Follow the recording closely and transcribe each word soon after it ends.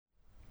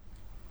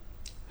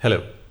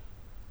Hello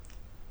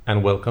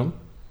and welcome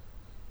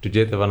to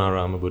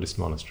Jetavanarama Buddhist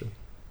Monastery.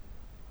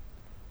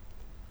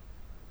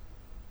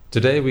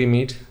 Today we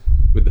meet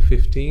with the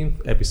 15th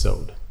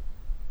episode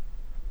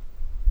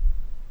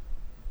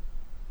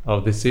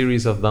of this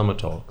series of Dhamma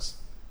talks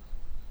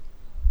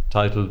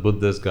titled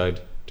Buddha's Guide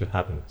to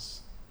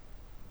Happiness.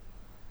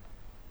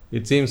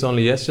 It seems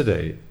only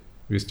yesterday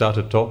we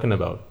started talking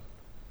about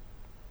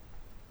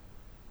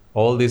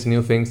all these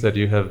new things that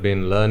you have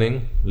been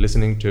learning,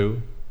 listening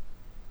to,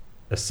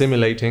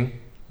 assimilating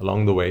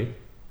along the way.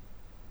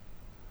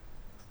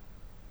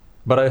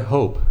 But I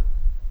hope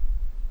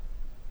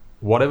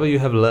whatever you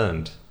have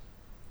learned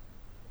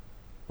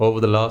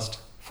over the last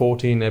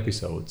 14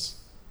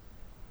 episodes,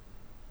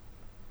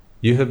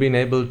 you have been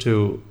able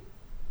to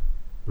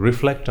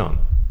reflect on,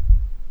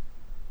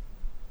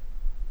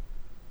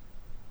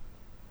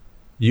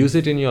 use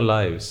it in your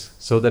lives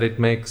so that it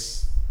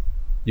makes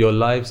your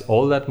lives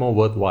all that more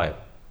worthwhile.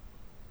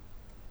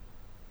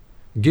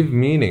 Give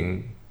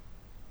meaning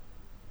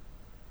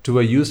to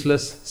a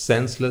useless,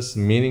 senseless,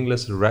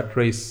 meaningless rat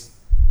race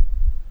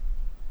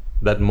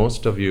that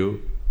most of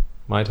you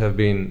might have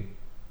been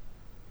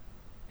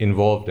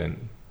involved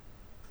in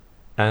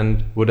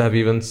and would have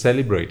even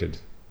celebrated.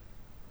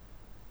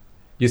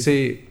 You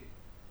see,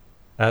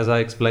 as I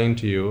explained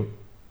to you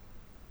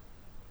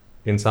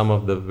in some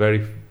of the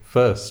very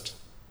first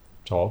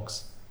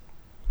talks,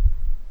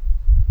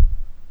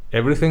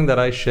 everything that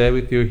I share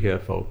with you here,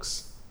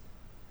 folks,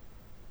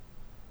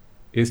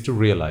 is to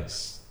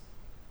realize.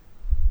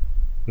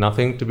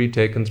 Nothing to be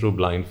taken through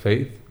blind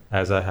faith,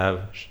 as I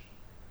have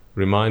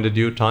reminded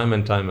you time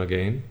and time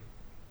again.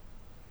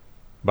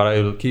 But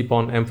I will keep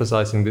on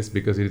emphasizing this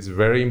because it is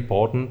very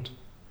important.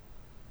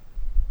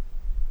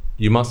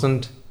 You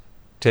mustn't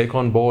take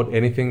on board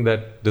anything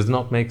that does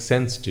not make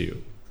sense to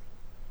you.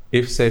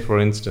 If, say, for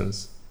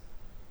instance,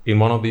 in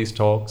one of these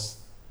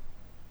talks,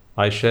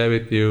 I share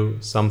with you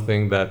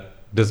something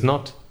that does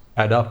not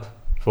add up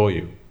for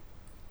you,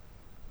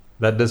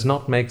 that does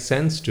not make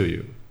sense to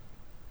you,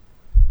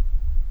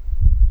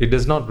 it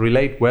does not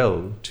relate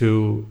well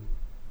to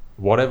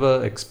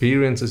whatever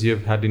experiences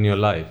you've had in your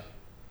life,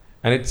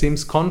 and it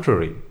seems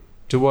contrary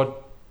to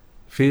what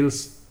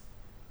feels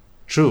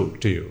true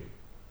to you,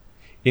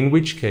 in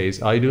which case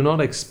I do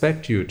not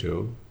expect you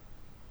to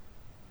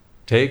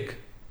take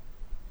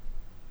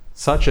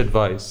such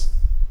advice,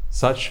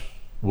 such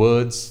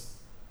words,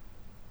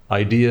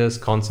 ideas,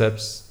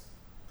 concepts,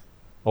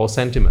 or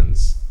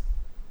sentiments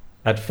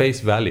at face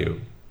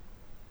value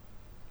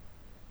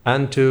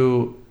and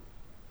to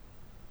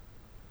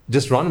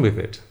just run with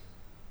it.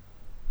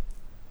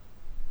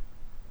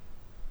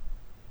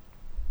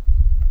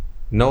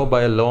 No,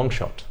 by a long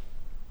shot.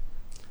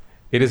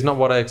 It is not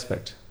what I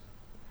expect.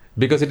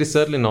 Because it is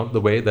certainly not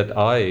the way that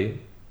I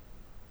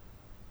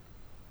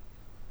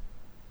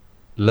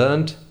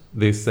learned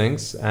these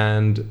things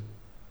and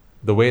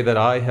the way that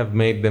I have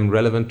made them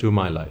relevant to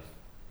my life.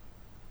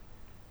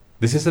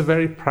 This is a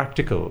very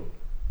practical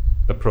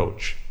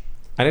approach,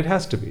 and it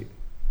has to be.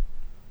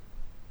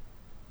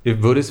 If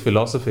Buddhist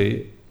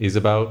philosophy is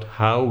about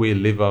how we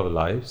live our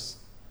lives,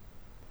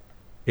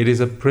 it is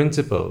a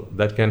principle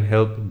that can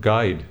help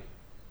guide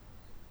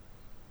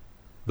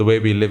the way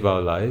we live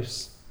our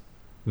lives,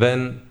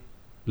 then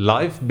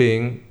life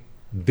being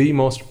the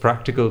most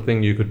practical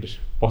thing you could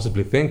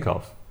possibly think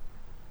of,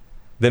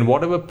 then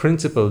whatever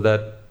principle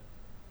that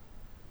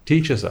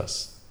teaches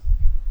us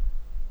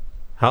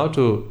how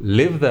to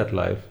live that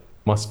life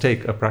must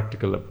take a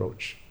practical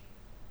approach.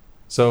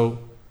 So,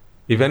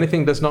 if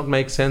anything does not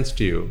make sense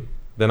to you,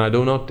 then I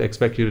do not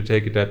expect you to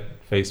take it at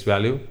face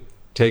value,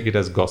 take it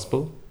as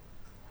gospel.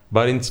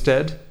 But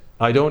instead,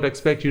 I don't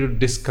expect you to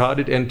discard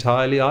it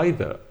entirely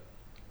either.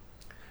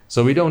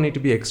 So we don't need to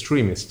be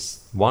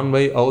extremists, one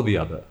way or the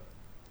other.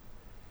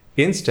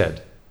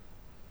 Instead,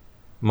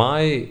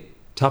 my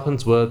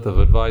tuppence worth of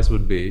advice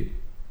would be,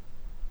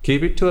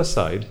 keep it to a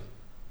side,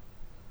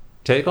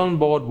 take on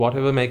board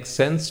whatever makes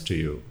sense to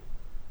you,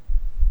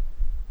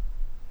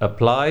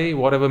 apply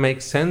whatever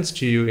makes sense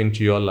to you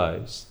into your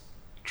lives,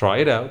 try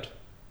it out,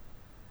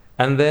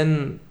 and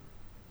then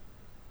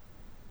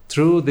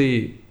through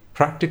the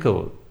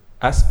practical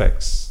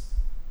aspects,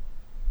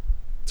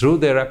 through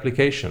their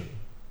application,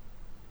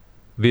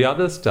 the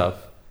other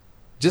stuff,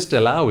 just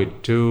allow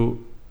it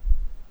to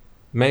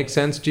make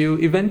sense to you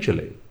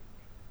eventually.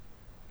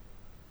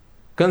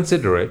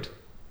 Consider it,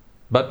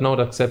 but not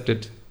accept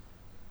it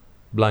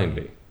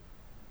blindly.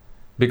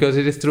 Because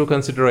it is through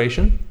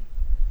consideration,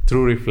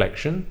 through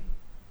reflection,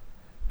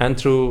 and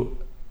through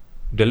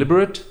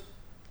deliberate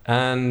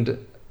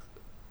and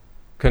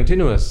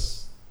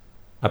continuous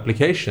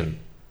application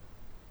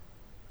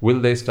will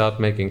they start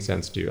making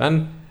sense to you.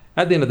 And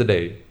at the end of the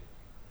day,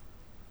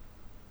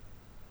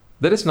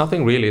 there is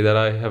nothing really that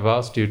I have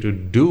asked you to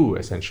do,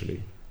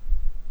 essentially.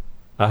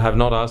 I have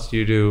not asked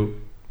you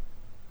to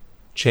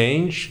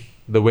change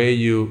the way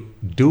you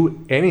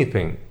do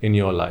anything in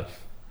your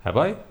life, have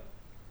I?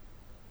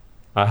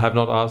 I have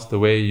not asked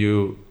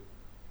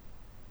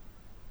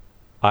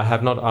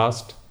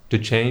to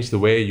change the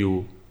way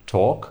you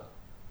talk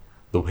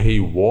the way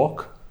you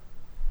walk,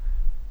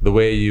 the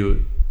way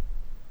you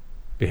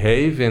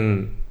behave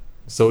in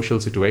social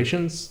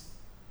situations.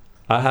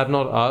 I have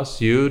not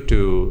asked you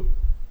to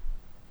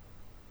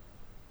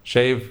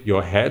shave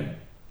your head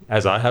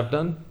as I have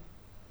done.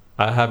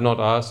 I have not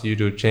asked you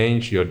to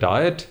change your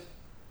diet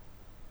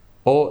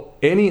or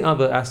any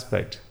other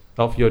aspect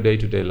of your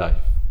day-to-day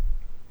life.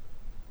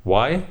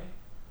 Why?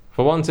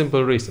 For one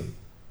simple reason.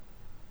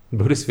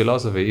 Buddhist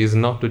philosophy is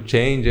not to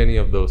change any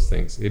of those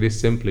things. It is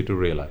simply to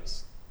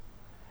realize.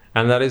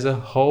 And that is a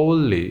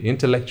wholly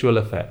intellectual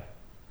affair.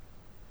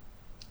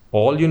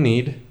 All you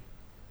need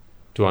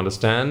to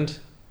understand,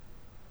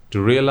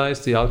 to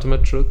realize the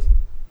ultimate truth,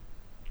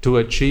 to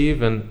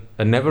achieve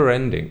a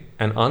never-ending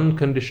and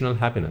unconditional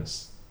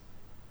happiness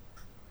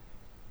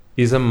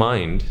is a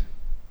mind,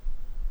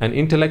 an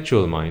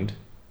intellectual mind,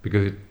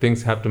 because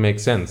things have to make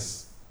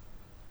sense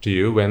to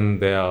you when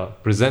they are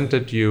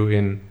presented to you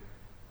in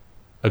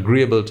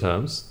agreeable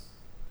terms,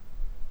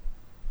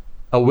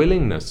 a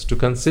willingness to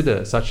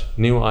consider such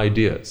new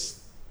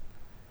ideas,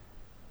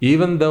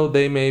 even though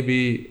they may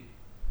be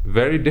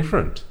very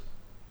different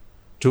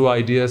to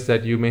ideas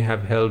that you may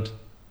have held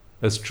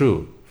as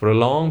true for a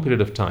long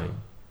period of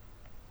time.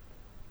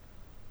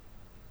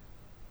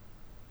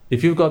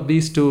 If you've got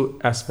these two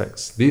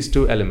aspects, these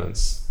two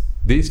elements,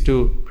 these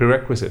two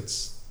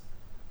prerequisites,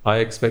 I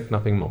expect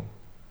nothing more.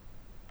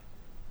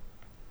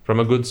 From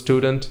a good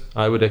student,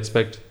 I would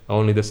expect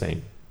only the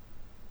same.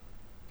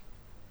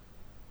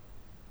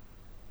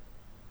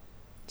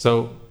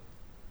 So,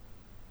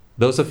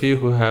 those of you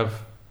who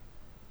have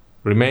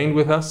remained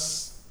with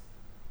us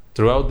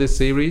throughout this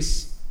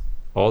series,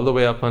 all the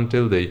way up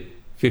until the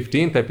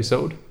 15th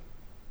episode,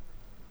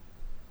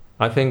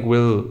 I think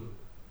will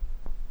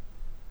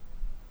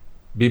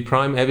be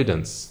prime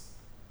evidence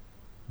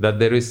that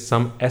there is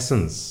some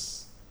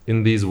essence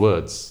in these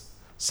words,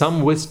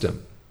 some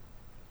wisdom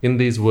in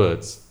these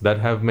words that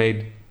have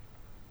made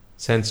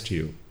sense to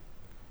you.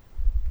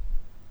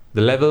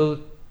 The level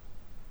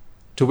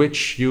to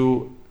which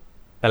you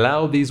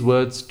allow these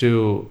words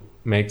to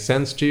make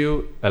sense to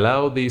you,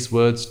 allow these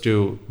words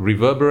to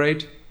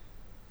reverberate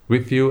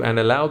with you, and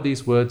allow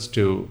these words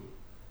to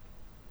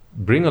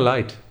bring a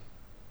light,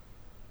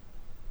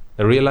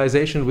 a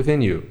realization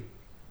within you.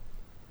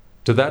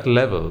 To that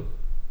level,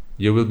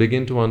 you will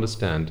begin to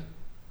understand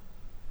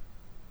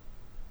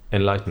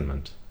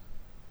enlightenment.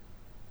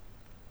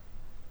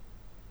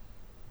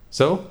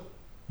 So,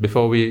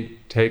 before we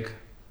take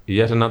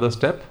yet another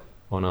step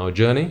on our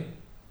journey,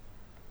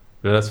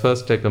 let us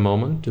first take a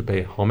moment to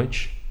pay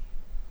homage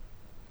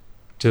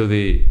to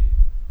the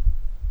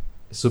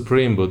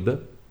Supreme Buddha,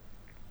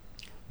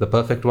 the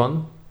Perfect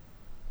One,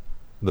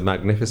 the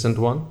Magnificent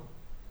One,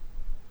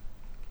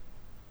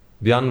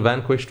 the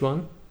Unvanquished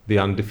One, the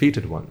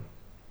Undefeated One.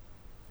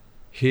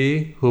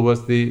 He who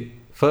was the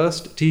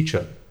first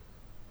teacher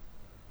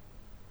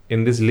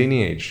in this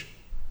lineage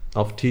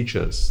of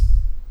teachers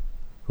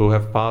who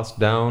have passed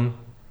down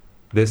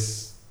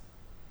this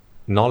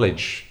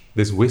knowledge,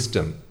 this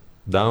wisdom,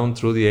 down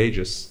through the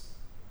ages.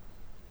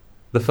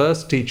 The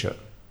first teacher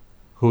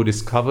who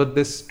discovered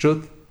this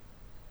truth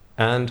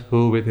and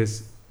who, with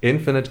his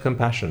infinite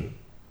compassion,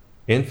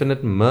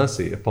 infinite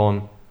mercy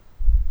upon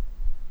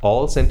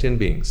all sentient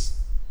beings,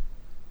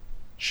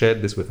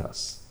 shared this with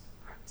us.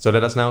 So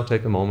let us now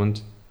take a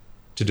moment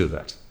to do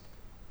that.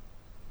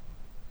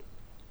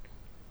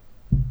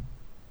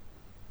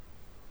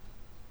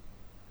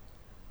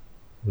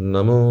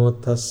 Namo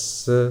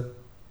tassa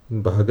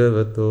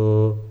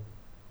bhagavato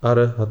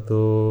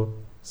arahato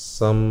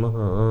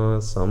samma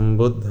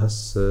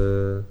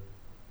sambuddhassa.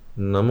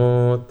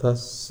 Namo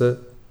tassa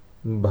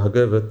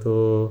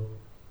bhagavato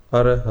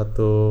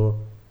arahato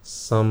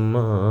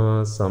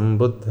samma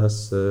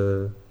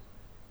sambuddhassa.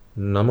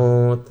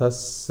 Namo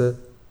tassa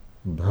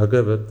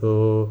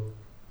bhagavato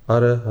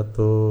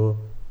arahato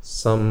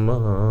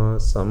samma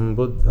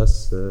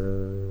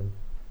sambuddhassa.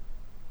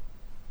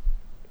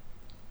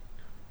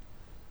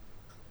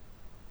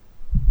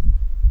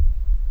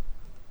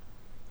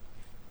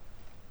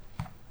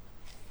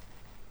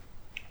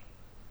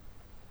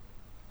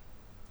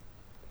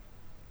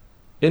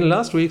 In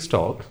last week's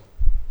talk,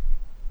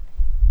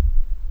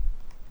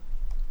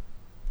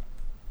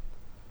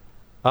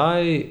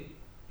 I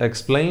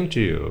explained to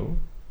you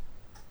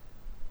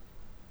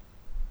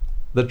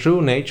the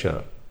true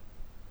nature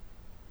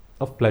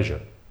of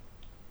pleasure.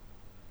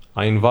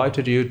 I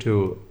invited you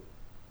to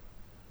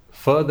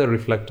further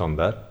reflect on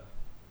that.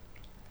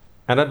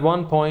 And at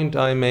one point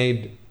I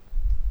made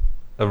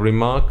a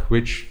remark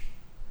which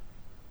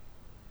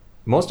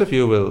most of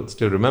you will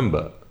still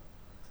remember.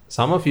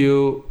 Some of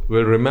you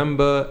will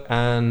remember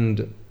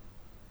and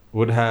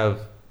would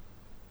have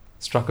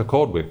struck a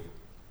chord with.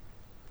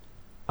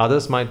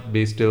 Others might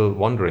be still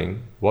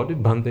wondering, what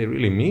did Bhante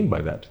really mean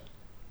by that?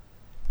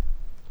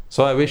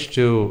 So I wish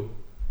to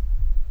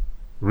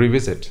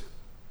revisit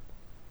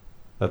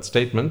that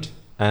statement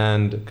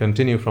and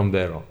continue from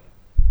there on.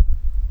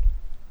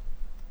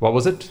 What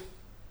was it?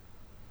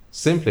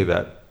 Simply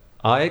that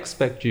I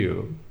expect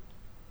you,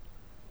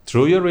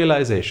 through your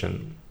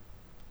realization,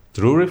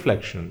 through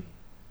reflection,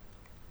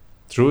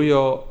 through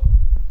your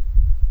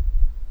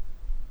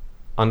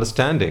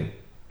understanding,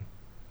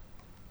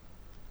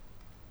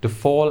 to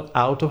fall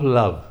out of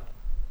love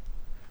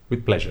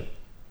with pleasure.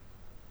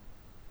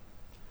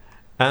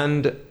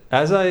 And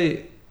as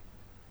I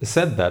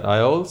said that, I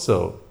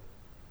also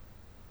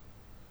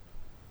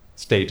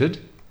stated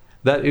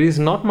that it is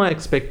not my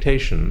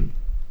expectation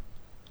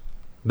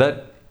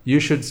that you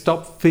should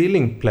stop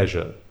feeling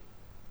pleasure.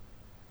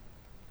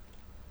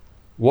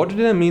 What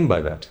did I mean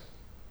by that?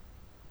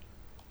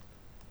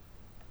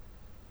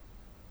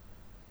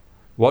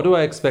 What do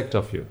I expect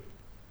of you?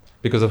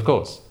 Because of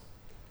course,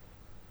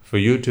 for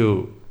you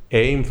to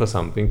aim for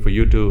something, for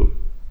you to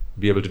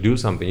be able to do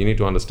something, you need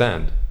to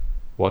understand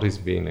what is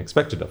being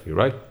expected of you,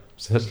 right?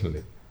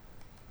 Certainly.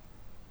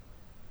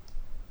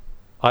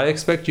 I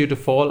expect you to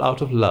fall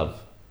out of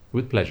love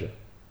with pleasure.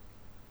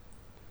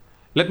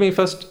 Let me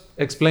first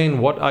explain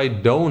what I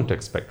don't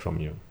expect from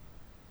you.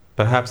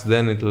 Perhaps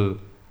then it'll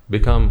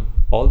become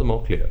all the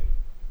more clear.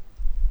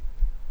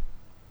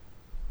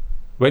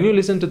 When you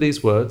listen to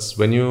these words,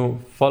 when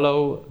you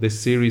follow this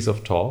series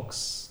of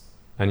talks,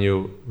 and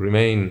you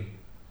remain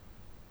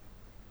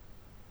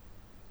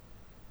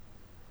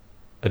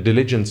a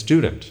diligent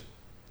student,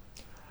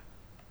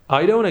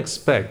 I don't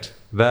expect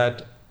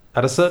that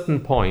at a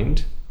certain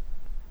point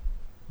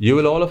you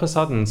will all of a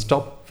sudden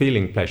stop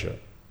feeling pleasure.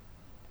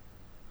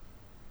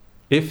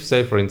 If,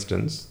 say for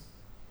instance,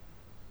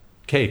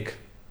 cake,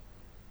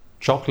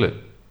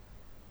 chocolate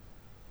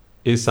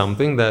is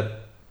something that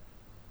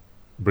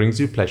brings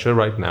you pleasure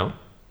right now,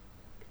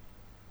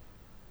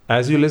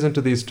 as you listen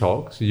to these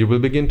talks, you will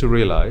begin to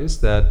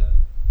realize that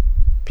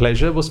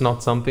pleasure was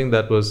not something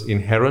that was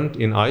inherent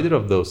in either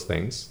of those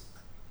things.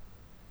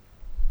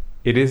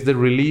 It is the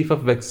relief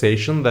of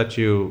vexation that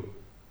you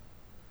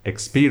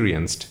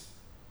experience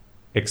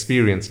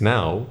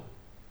now,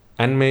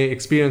 and may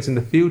experience in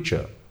the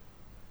future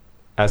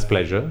as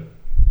pleasure.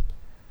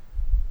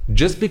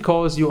 Just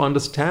because you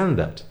understand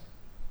that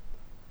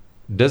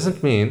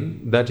doesn't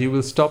mean that you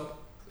will stop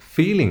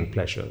feeling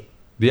pleasure,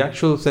 the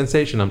actual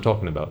sensation I'm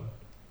talking about.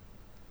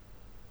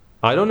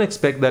 I don't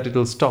expect that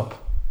it'll stop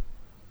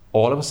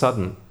all of a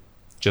sudden,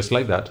 just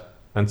like that,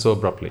 and so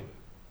abruptly.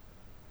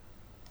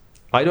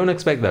 I don't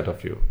expect that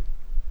of you.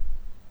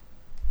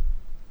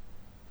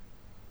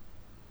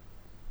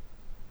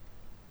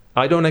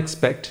 I don't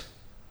expect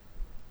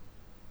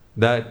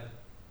that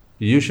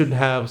you should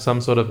have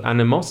some sort of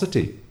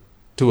animosity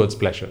towards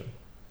pleasure.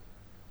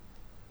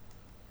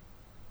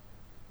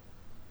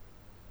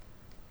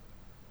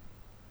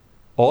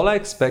 All I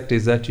expect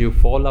is that you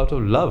fall out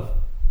of love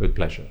with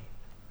pleasure.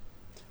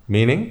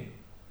 Meaning,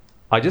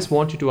 I just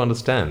want you to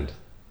understand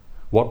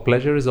what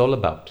pleasure is all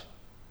about.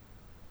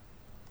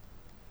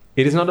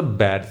 It is not a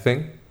bad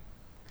thing.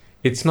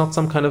 It's not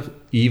some kind of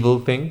evil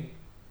thing.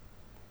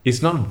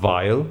 It's not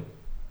vile.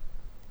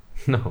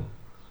 No.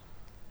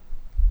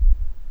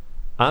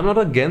 I'm not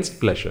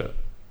against pleasure.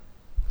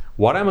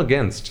 What I'm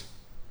against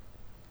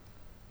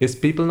is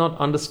people not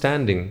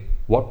understanding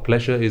what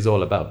pleasure is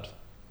all about.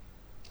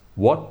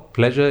 What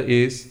pleasure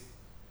is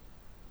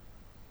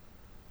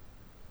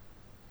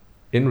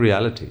in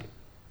reality.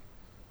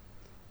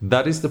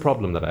 That is the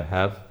problem that I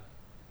have.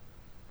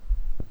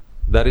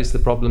 That is the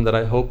problem that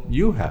I hope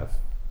you have.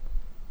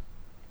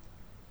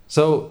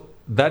 So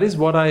that is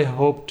what I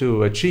hope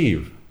to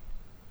achieve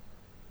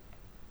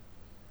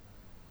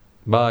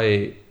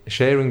by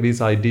sharing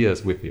these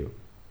ideas with you.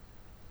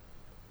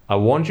 I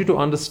want you to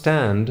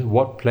understand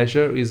what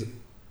pleasure is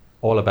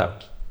all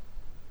about.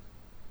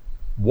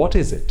 What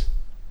is it?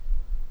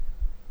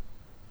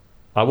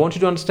 I want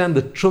you to understand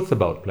the truth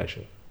about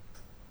pleasure.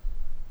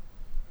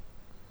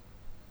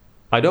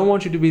 I don't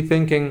want you to be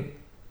thinking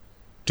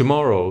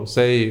tomorrow,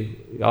 say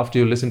after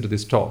you listen to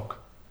this talk,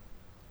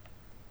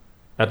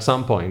 at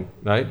some point,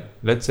 right?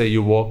 Let's say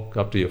you walk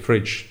up to your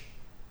fridge,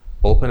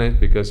 open it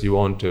because you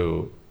want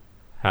to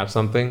have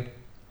something,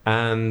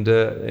 and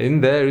in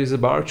there is a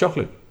bar of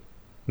chocolate.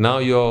 Now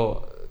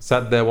you're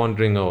sat there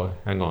wondering, oh,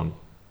 hang on.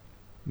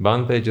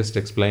 Bhante just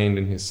explained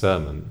in his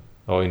sermon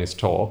or in his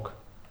talk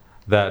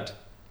that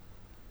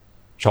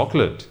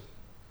chocolate,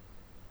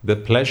 the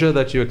pleasure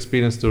that you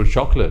experience through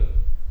chocolate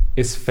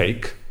is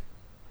fake,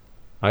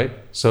 right?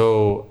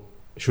 So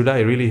should I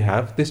really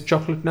have this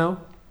chocolate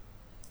now?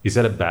 Is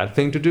that a bad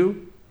thing to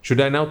do?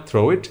 Should I now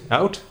throw it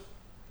out?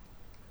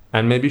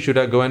 And maybe should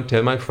I go and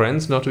tell my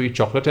friends not to eat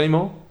chocolate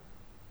anymore?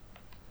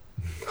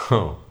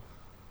 No,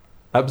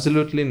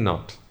 absolutely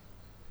not.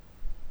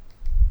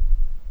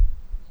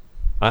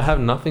 I have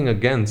nothing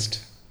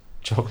against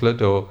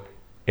chocolate or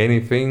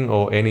anything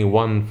or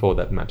anyone for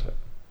that matter.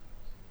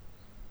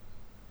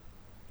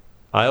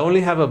 I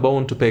only have a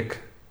bone to pick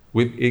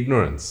with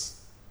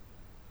ignorance.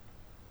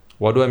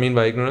 What do I mean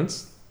by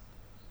ignorance?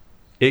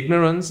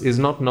 Ignorance is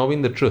not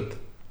knowing the truth.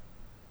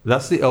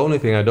 That's the only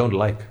thing I don't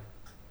like.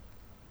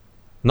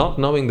 Not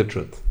knowing the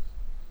truth.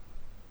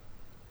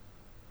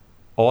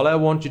 All I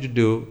want you to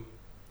do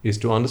is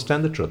to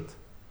understand the truth.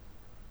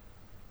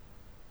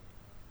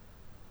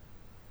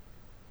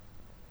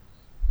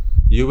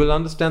 you will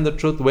understand the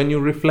truth when you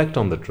reflect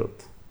on the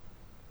truth.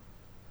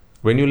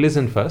 When you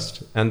listen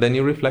first and then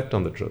you reflect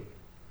on the truth.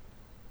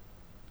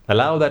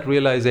 Allow that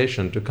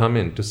realization to come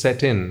in, to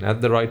set in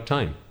at the right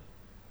time.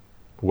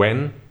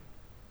 When,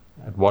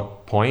 at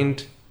what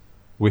point,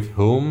 with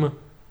whom,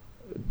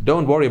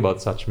 don't worry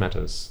about such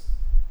matters.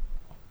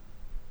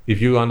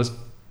 If you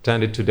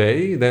understand it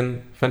today,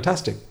 then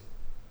fantastic.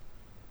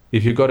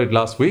 If you got it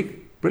last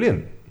week,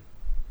 brilliant.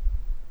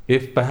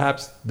 If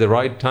perhaps the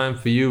right time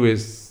for you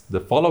is the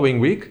following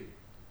week,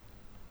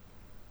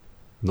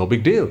 no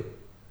big deal.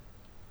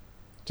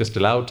 Just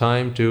allow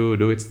time to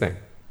do its thing.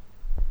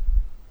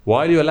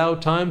 While you allow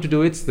time to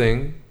do its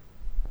thing,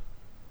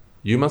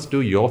 you must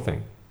do your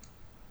thing.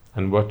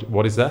 And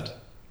what is that?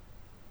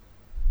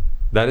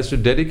 That is to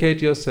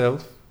dedicate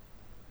yourself,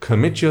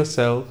 commit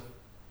yourself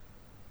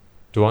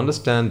to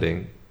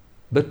understanding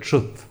the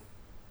truth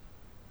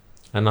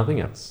and nothing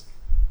else.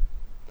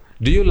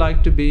 Do you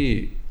like to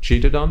be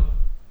cheated on?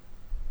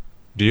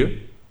 Do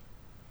you?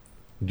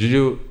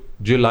 Do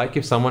you like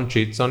if someone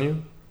cheats on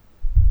you?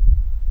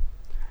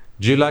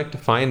 Do you like to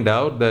find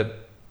out that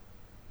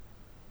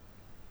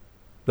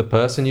the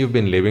person you've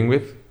been living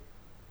with,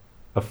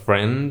 a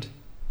friend,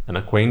 an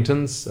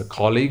acquaintance, a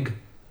colleague,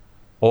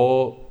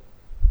 or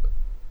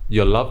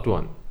your loved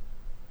one,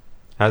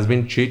 has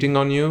been cheating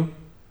on you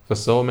for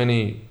so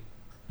many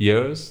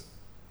years?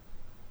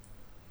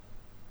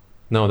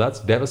 No, that's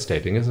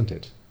devastating, isn't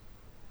it?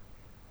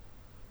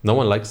 No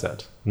one likes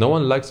that. No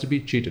one likes to be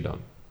cheated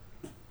on.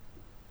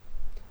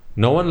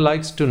 No one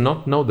likes to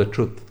not know the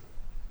truth.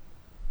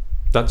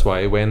 That's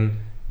why when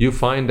you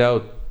find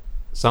out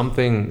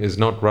something is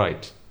not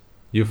right,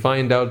 you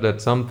find out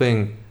that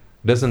something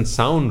doesn't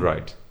sound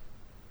right,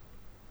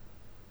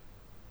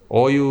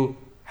 or you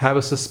have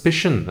a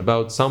suspicion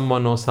about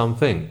someone or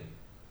something,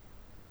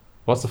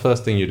 what's the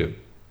first thing you do?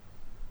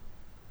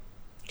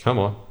 Come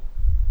on.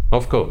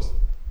 Of course.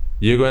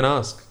 You go and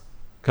ask.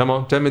 Come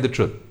on, tell me the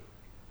truth.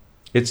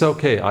 It's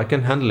okay, I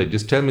can handle it.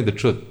 Just tell me the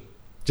truth.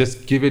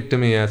 Just give it to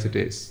me as it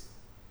is.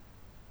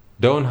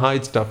 Don't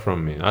hide stuff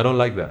from me. I don't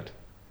like that.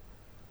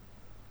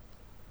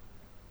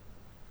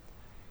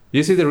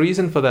 You see, the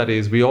reason for that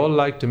is we all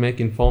like to make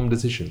informed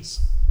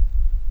decisions.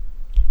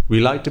 We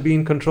like to be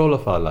in control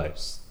of our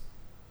lives.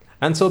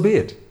 And so be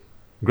it.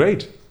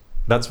 Great.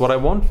 That's what I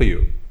want for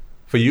you.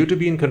 For you to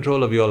be in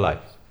control of your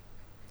life.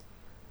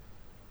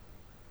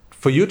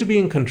 For you to be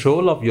in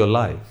control of your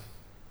life,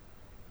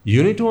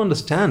 you need to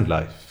understand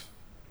life.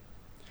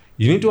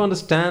 You need to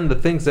understand the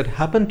things that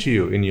happen to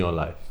you in your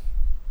life.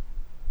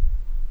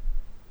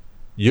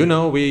 You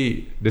know,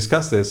 we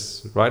discussed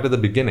this right at the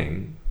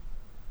beginning.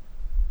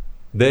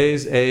 There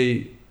is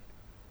a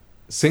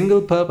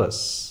single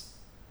purpose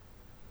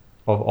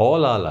of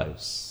all our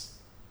lives.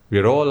 We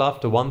are all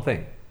after one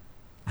thing,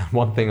 and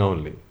one thing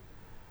only.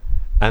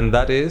 And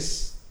that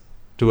is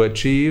to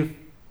achieve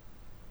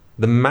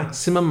the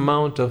maximum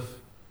amount of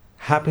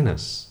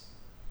happiness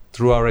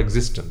through our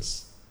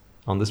existence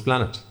on this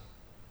planet.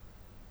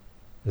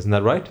 Isn't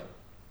that right?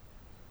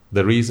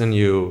 The reason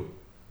you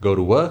go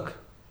to work,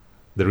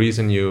 the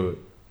reason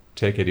you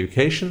take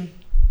education,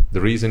 the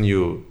reason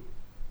you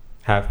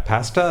have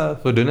pasta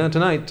for dinner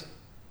tonight,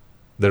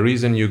 the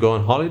reason you go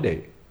on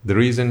holiday, the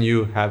reason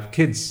you have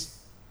kids,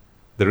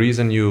 the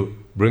reason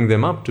you bring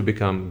them up to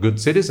become good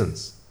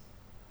citizens,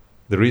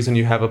 the reason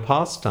you have a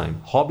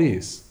pastime,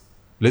 hobbies,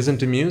 listen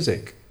to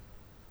music,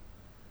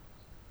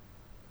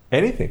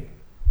 anything.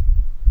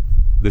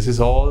 This is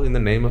all in the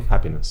name of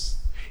happiness.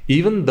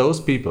 Even those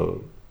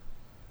people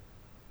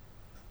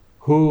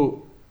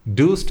who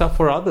do stuff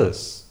for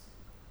others,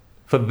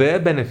 for their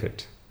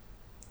benefit,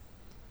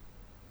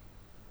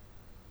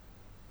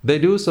 they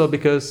do so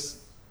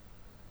because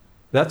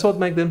that's what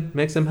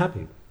makes them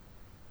happy.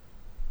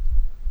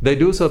 They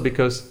do so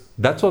because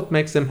that's what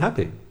makes them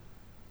happy.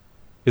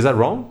 Is that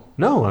wrong?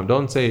 No, I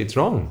don't say it's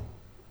wrong.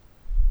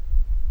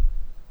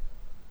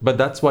 But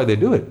that's why they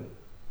do it.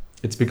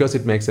 It's because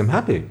it makes them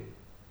happy.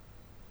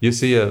 You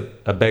see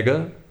a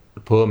beggar, a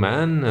poor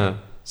man,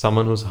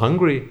 someone who's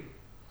hungry,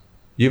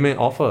 you may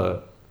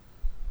offer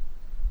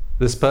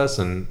this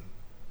person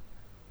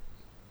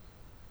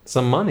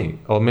some money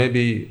or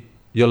maybe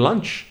your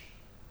lunch.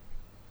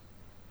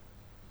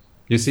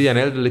 You see an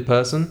elderly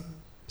person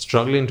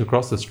struggling to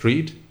cross the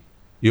street,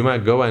 you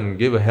might go and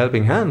give a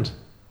helping hand.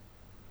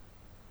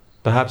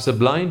 Perhaps a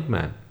blind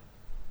man,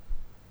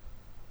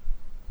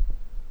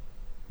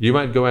 you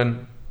might go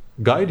and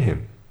guide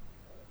him.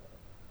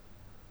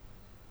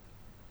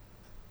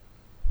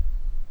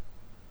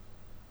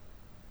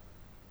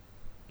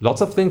 Lots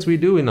of things we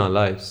do in our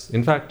lives,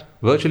 in fact,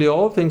 virtually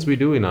all things we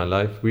do in our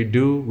life, we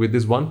do with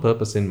this one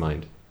purpose in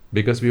mind,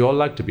 because we all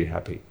like to be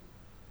happy.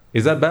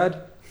 Is that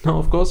bad? No,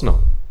 of course not.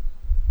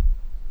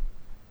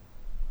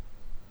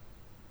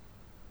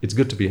 It's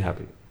good to be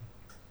happy.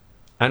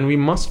 And we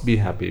must be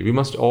happy. We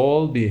must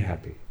all be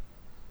happy.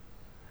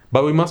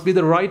 But we must be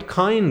the right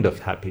kind of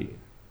happy.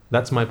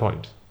 That's my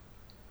point.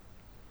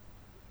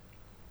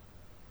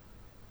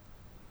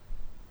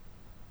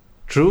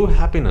 True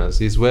happiness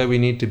is where we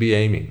need to be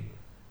aiming.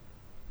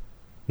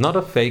 not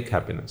a fake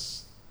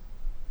happiness,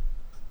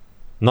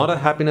 not a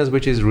happiness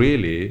which is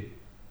really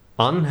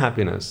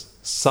unhappiness,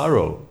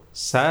 sorrow,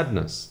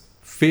 sadness,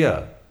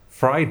 fear,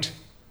 fright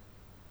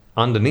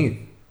underneath,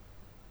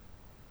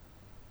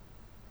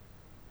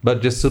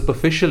 but just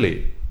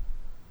superficially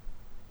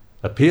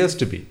appears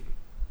to be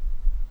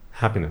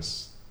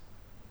happiness.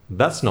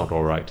 That's not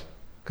all right,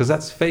 because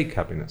that's fake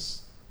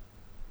happiness.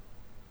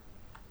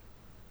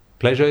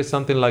 Pleasure is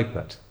something like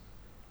that.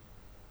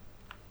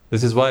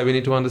 This is why we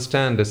need to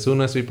understand as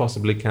soon as we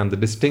possibly can the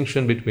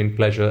distinction between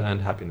pleasure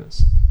and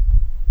happiness.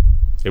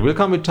 It will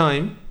come with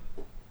time.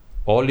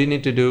 All you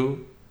need to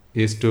do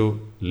is to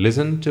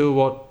listen to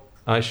what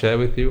I share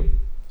with you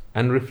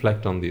and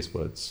reflect on these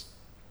words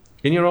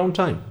in your own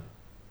time.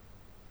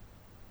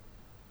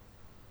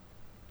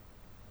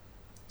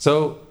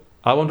 So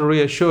I want to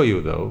reassure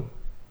you though,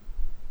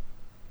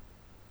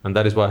 and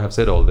that is why I have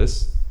said all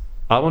this.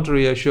 I want to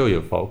reassure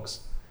you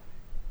folks,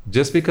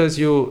 just because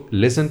you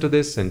listen to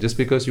this and just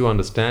because you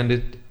understand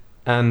it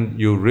and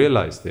you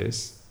realize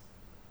this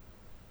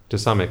to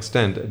some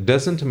extent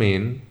doesn't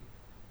mean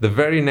the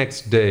very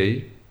next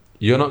day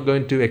you're not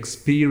going to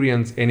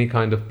experience any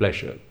kind of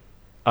pleasure.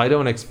 I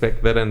don't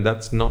expect that, and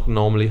that's not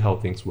normally how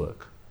things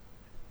work.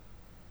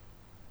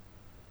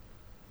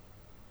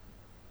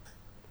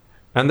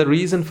 And the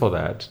reason for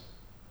that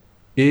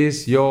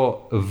is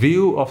your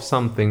view of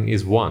something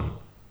is one,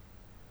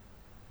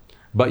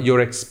 but your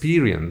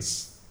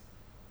experience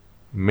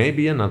may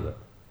be another.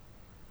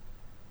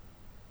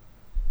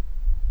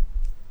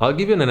 I'll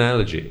give you an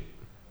analogy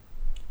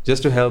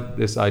just to help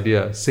this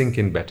idea sink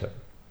in better.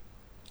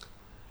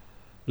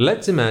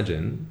 Let's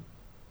imagine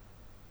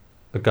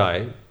a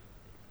guy,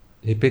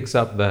 he picks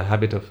up the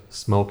habit of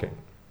smoking,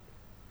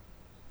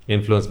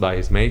 influenced by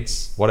his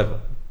mates,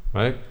 whatever,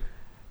 right?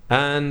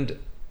 And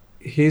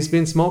he's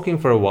been smoking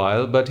for a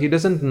while, but he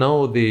doesn't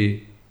know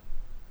the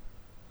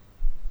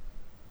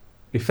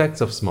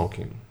effects of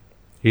smoking.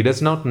 He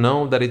does not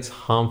know that it's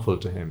harmful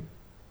to him.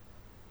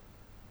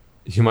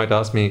 You might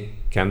ask me,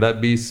 can that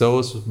be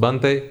so,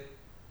 Bhante?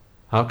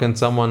 How can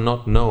someone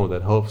not know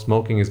that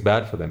smoking is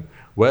bad for them?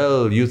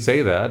 Well, you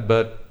say that,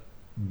 but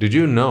did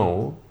you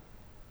know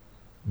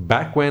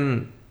back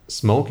when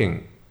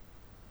smoking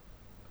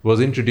was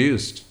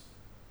introduced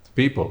to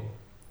people,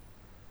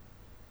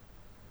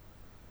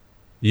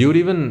 you would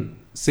even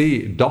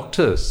see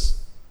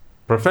doctors,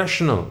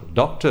 professional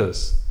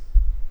doctors,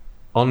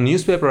 on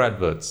newspaper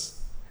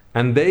adverts,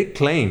 and they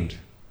claimed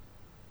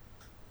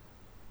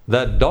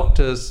that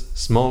doctors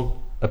smoke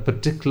a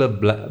particular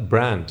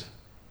brand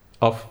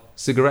of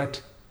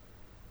cigarette.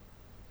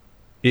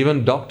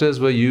 Even doctors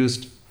were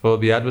used for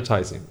the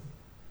advertising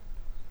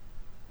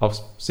of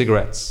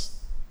cigarettes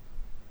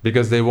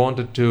because they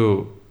wanted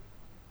to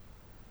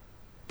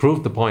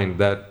prove the point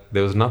that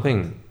there was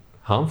nothing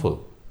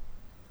harmful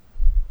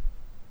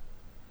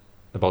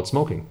about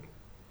smoking.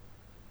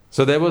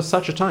 So there was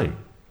such a time.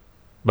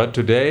 But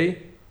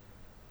today,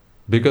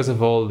 because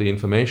of all the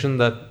information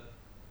that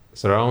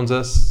surrounds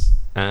us,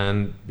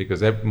 and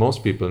because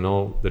most people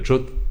know the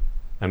truth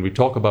and we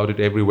talk about it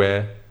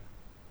everywhere,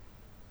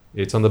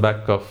 it's on the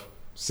back of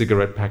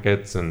cigarette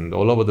packets and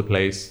all over the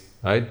place,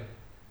 right?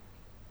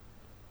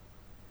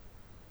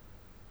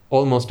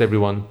 Almost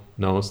everyone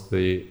knows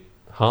the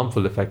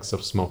harmful effects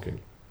of smoking.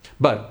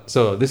 But,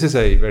 so this is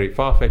a very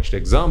far-fetched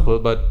example,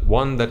 but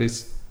one that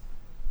is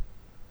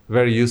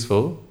very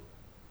useful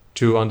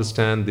to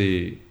understand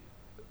the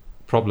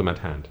problem at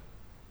hand.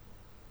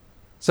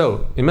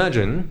 So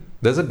imagine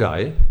there's a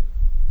guy,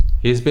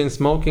 he's been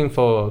smoking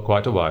for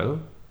quite a while,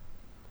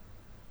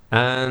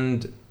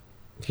 and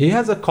he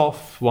has a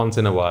cough once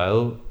in a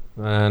while,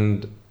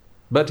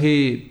 but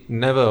he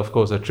never, of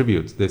course,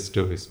 attributes this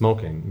to his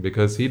smoking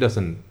because he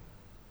doesn't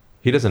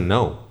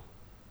know.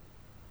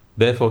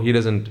 Therefore, he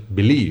doesn't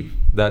believe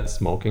that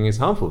smoking is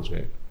harmful to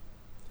him.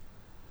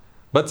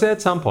 But say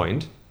at some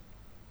point,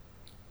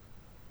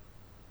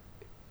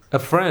 a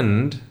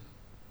friend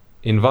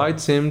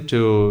invites him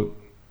to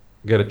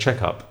get a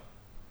checkup.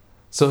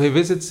 So he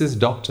visits his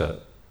doctor,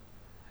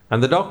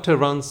 and the doctor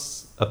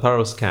runs a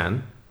thorough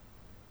scan,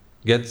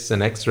 gets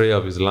an x-ray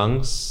of his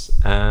lungs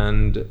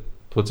and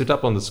puts it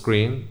up on the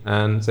screen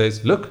and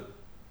says, look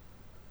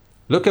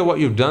at what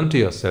you've done to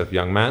yourself,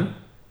 young man,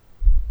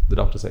 the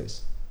doctor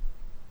says.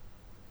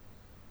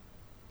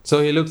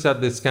 So he looks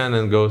at this scan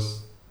and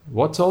goes,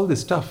 what's all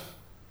this stuff?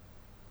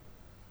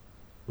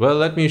 Well,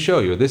 let me show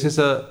you. This is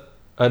a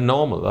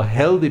normal, a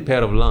healthy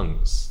pair of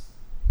lungs.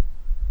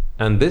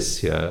 And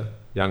this here,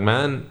 young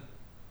man,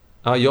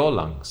 are your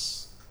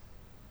lungs.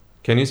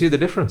 Can you see the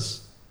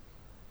difference?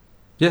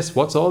 Yes,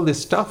 what's all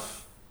this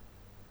stuff?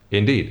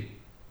 Indeed,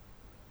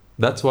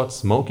 that's what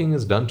smoking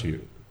has done to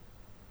you.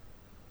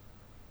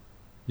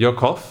 Your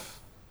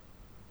cough,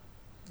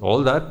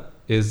 all that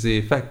is the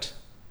effect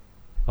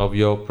of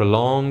your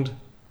prolonged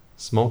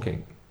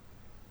smoking.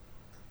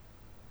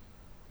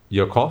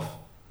 Your cough,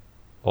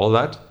 all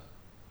that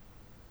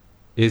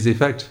is the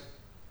effect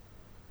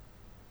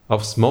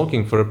of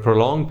smoking for a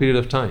prolonged period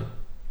of time.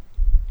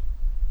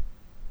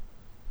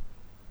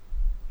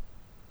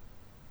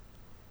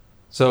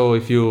 So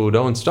if you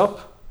don't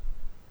stop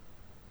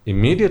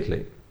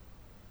immediately,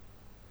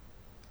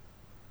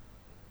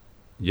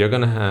 you're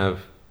going to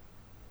have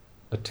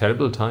a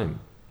terrible time.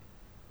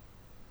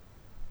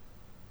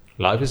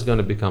 Life is going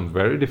to become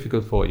very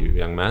difficult for you,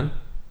 young man,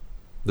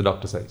 the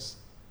doctor says.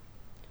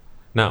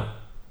 Now,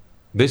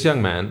 this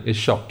young man is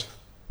shocked.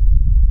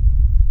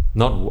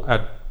 Not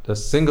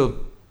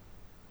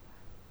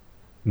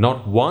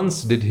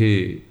once did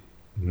he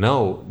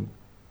know,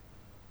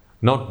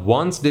 not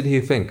once did he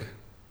think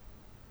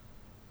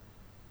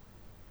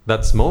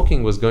that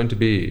smoking was going to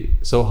be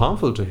so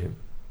harmful to him.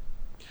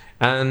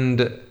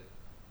 And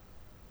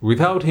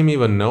without him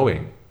even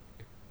knowing,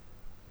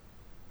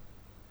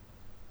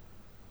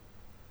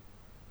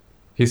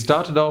 he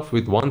started off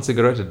with 1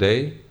 cigarette a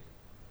day,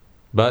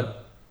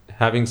 but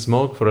having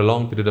smoked for a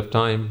long period of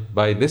time,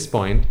 by this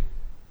point,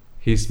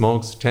 he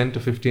smokes 10 to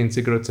 15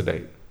 cigarettes a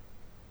day.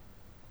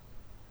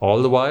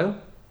 All the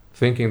while,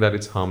 thinking that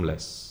it's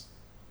harmless.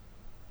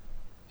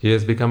 He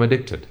has become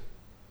addicted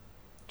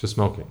to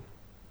smoking.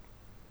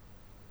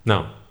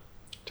 Now,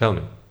 tell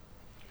me.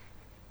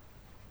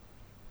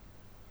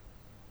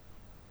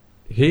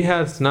 He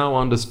has now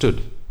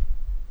understood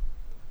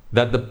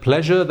that the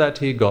pleasure that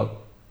he got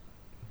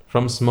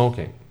from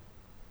smoking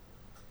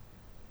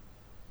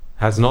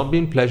has not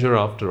been pleasure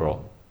after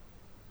all.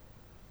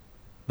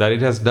 That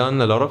it has done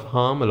a lot of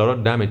harm, a lot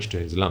of damage to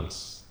his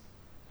lungs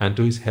and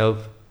to his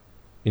health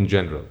in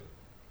general.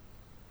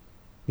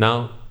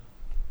 Now,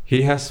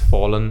 he has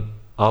fallen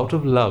out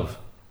of love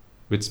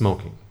with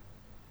smoking.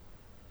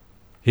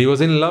 He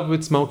was in love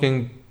with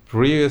smoking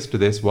previous to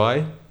this.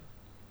 Why?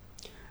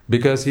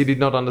 Because he did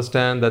not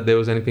understand that there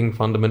was anything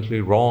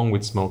fundamentally wrong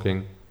with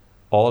smoking.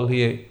 All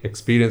he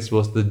experienced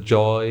was the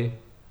joy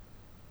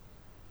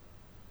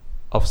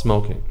of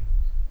smoking.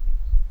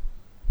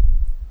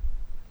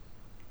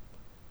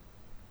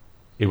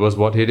 It was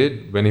what he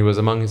did when he was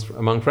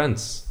among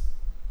friends.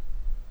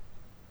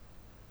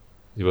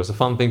 It was a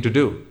fun thing to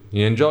do.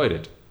 He enjoyed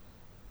it.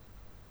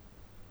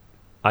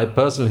 I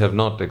personally have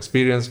not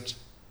experienced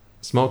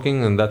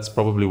smoking, and that's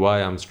probably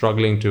why I'm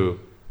struggling to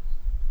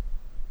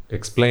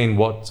explain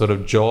what sort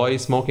of joy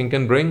smoking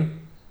can bring,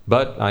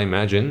 but I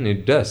imagine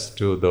it does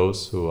to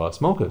those who are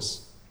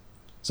smokers.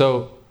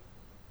 So,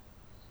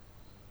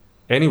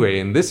 anyway,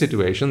 in this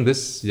situation,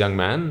 this young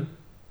man,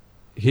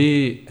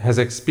 he has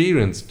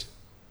experienced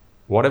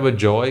whatever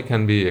joy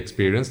can be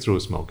experienced through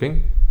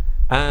smoking,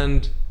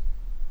 and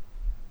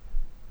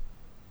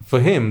for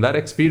him, that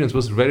experience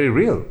was very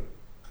real.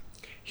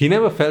 He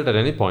never felt at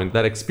any point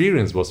that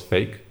experience was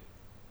fake,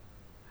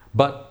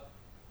 but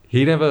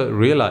he never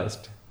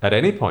realized at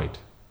any point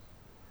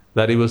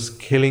that it was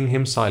killing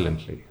him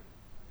silently,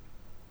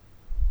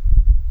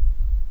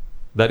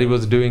 that it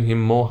was doing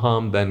him more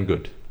harm than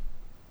good.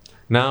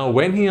 Now,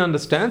 when he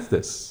understands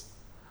this,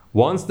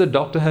 once the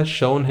doctor has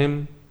shown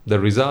him the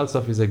results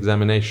of his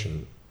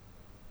examination,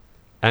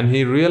 and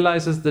he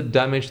realizes the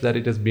damage that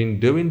it has been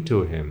doing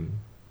to him,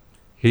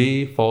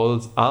 he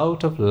falls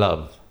out of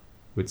love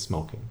with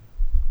smoking.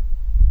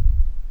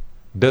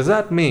 Does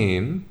that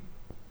mean,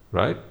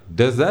 right?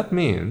 Does that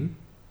mean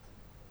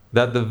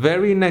that the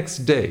very next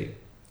day,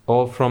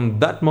 or from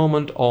that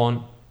moment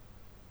on,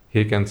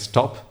 he can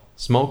stop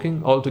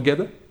smoking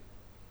altogether?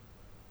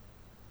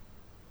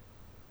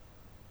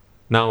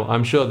 Now,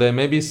 I'm sure there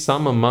may be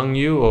some among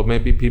you, or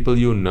maybe people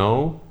you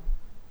know,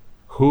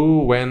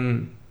 who,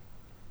 when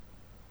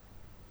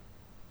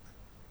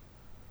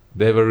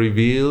they were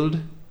revealed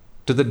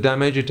to the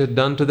damage it had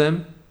done to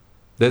them,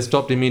 they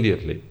stopped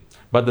immediately.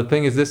 But the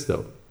thing is this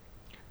though,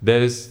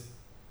 there is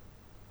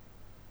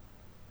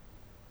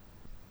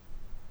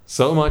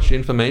so much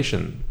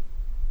information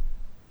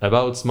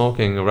about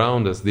smoking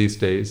around us these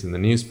days in the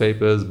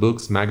newspapers,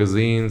 books,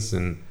 magazines,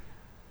 and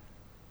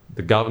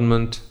the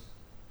government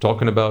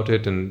talking about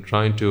it and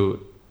trying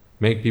to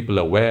make people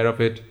aware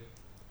of it,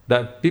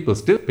 that people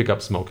still pick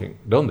up smoking,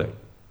 don't they?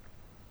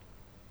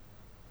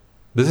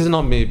 This is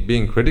not me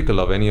being critical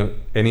of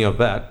any of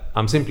that.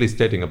 I'm simply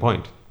stating a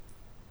point.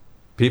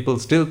 People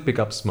still pick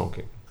up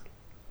smoking,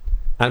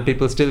 and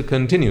people still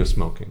continue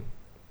smoking.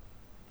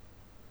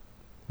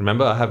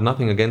 Remember, I have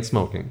nothing against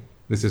smoking.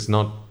 This is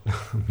not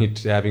me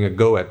having a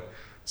go at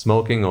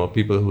smoking or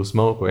people who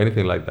smoke or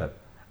anything like that.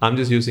 I'm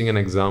just using an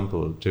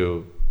example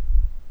to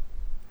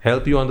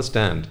help you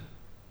understand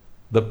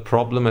the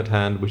problem at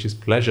hand, which is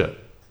pleasure.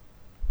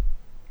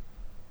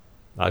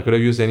 I could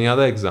have used any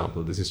other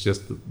example. This is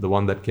just the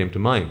one that came to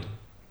mind.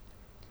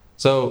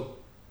 So,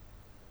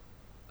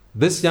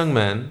 this young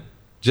man,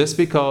 just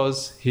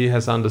because he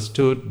has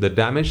understood the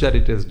damage that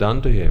it has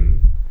done to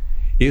him,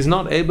 is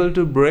not able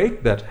to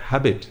break that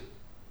habit,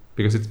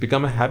 because it's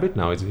become a habit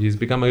now. He's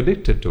become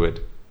addicted to it.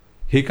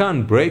 He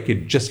can't break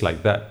it just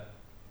like that.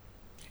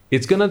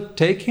 It's going to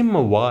take him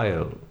a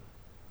while.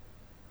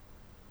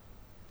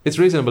 It's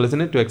reasonable,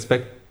 isn't it, to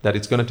expect that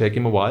it's going to take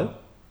him a while?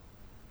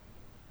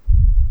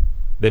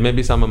 There may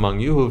be some among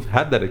you who've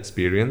had that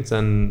experience,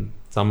 and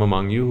some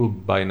among you who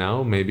by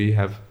now maybe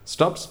have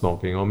stopped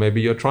smoking, or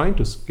maybe you're trying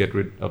to get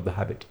rid of the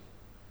habit.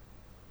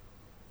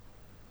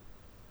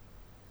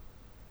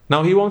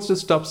 Now he wants to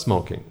stop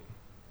smoking.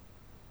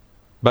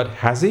 But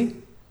has he?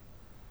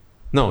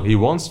 No, he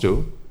wants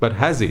to, but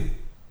has he?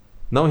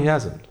 No, he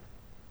hasn't.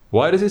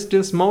 Why does he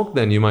still smoke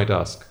then, you might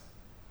ask?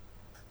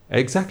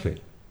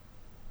 Exactly.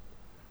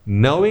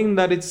 Knowing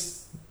that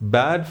it's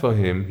bad for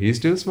him, he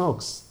still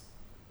smokes.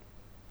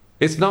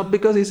 It's not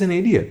because he's an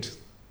idiot.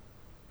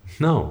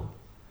 No.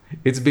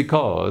 It's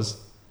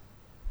because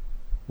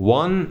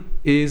one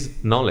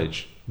is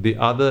knowledge, the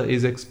other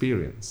is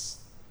experience.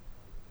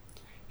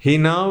 He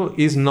now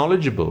is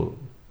knowledgeable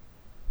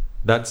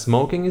that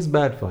smoking is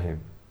bad for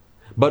him.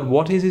 But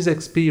what is his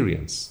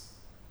experience?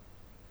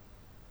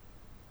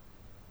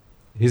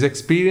 His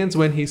experience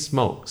when he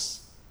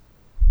smokes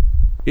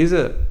is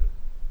a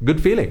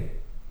good feeling.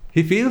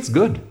 He feels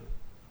good.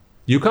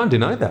 You can't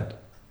deny that.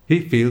 He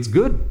feels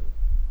good.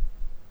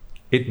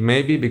 It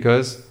may be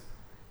because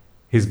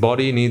his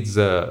body needs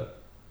a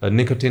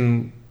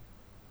nicotine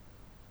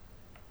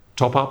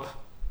top up,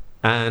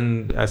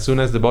 and as soon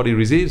as the body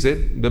receives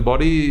it, the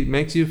body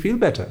makes you feel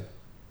better.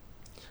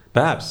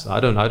 Perhaps, I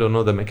don't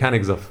know the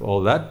mechanics of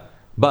all that,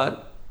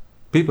 but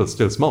people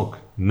still smoke,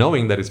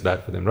 knowing that it's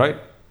bad for them, right?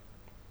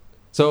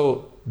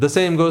 So the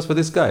same goes for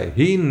this guy.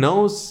 He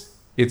knows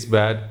it's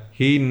bad,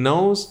 he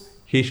knows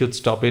he should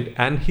stop it,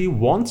 and he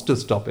wants to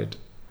stop it.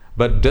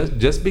 But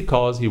just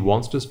because he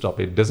wants to stop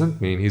it doesn't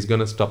mean he's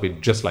going to stop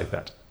it just like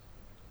that.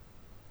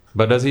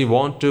 But does he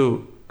want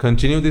to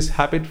continue this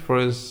habit for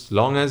as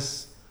long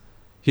as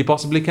he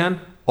possibly can?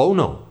 Oh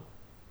no,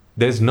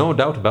 there's no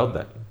doubt about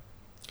that.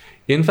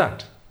 In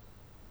fact,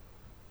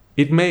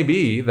 it may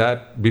be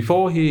that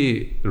before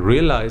he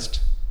realized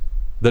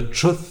the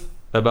truth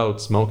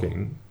about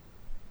smoking,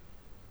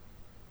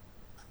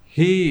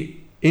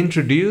 he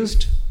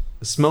introduced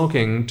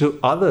smoking to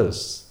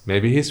others,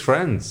 maybe his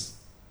friends.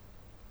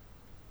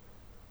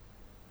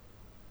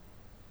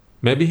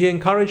 Maybe he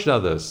encouraged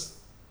others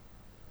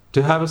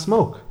to have a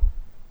smoke.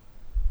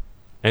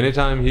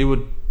 Anytime he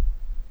would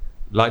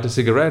light a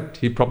cigarette,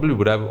 he probably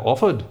would have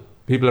offered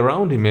people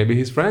around him, maybe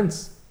his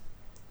friends.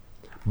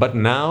 But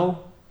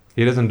now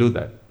he doesn't do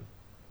that.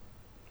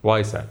 Why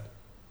is that?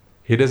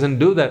 He doesn't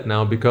do that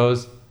now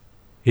because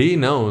he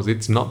knows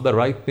it's not the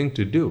right thing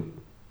to do.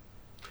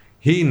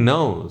 He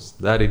knows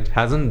that it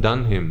hasn't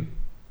done him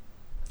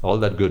all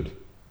that good.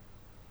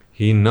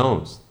 He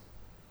knows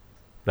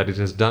that it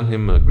has done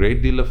him a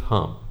great deal of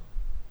harm,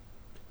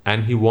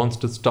 and he wants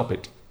to stop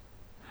it.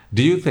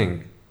 Do you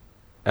think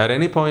at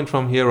any point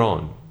from here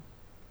on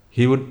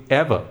he would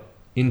ever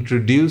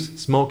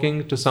introduce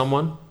smoking to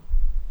someone?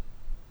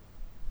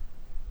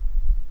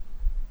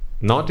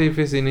 Not if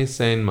he's in his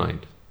sane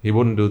mind. He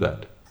wouldn't do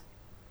that.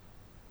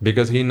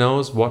 Because he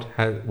knows what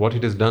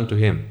it has done to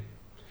him.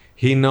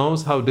 He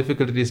knows how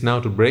difficult it is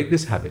now to break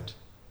this habit.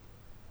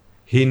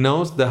 He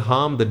knows the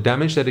harm, the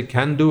damage that it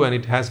can do, and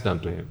it has done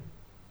to him.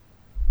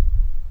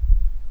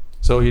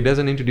 So he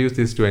doesn't introduce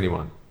this to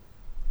anyone.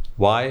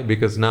 Why?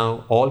 Because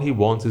now all he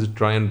wants is to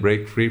try and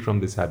break free from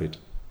this habit.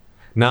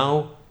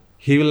 Now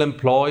he will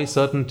employ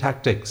certain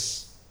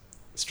tactics,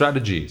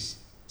 strategies,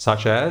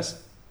 such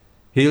as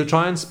he'll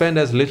try and spend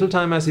as little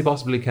time as he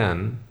possibly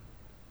can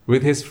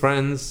with his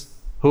friends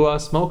who are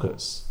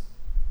smokers.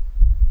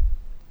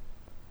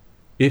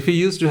 If he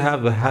used to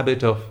have the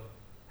habit of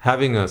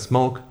having a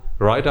smoke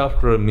right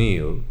after a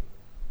meal,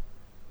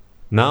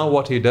 now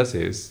what he does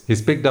is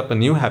he's picked up a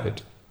new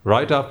habit.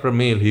 Right after a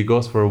meal, he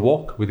goes for a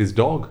walk with his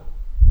dog,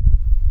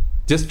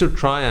 just to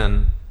try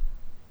and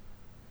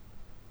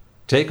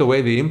take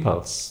away the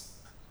impulse,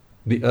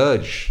 the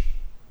urge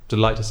to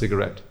light a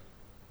cigarette.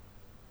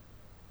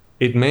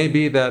 It may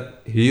be that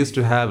he used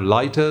to have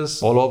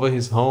lighters all over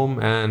his home,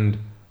 and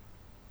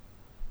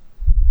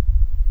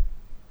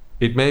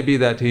it may be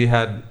that he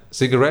had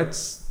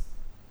cigarettes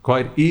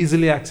quite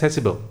easily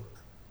accessible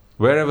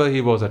wherever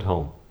he was at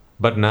home.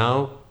 But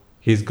now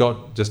he's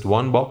got just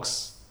one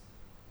box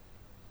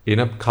in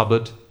a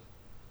cupboard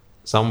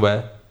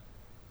somewhere,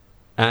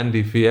 and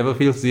if he ever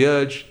feels the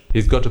urge,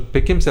 he's got to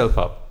pick himself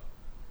up,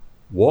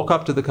 walk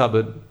up to the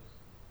cupboard,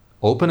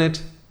 open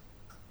it.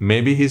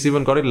 Maybe he's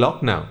even got it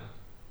locked now,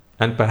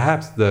 and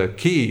perhaps the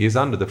key is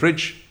under the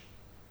fridge.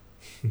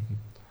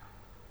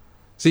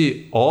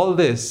 See, all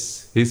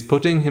this he's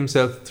putting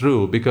himself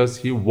through because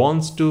he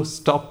wants to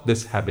stop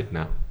this habit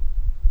now.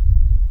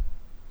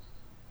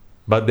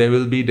 But there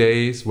will be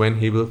days when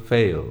he will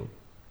fail.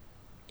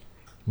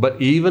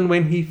 But even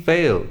when he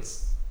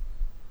fails,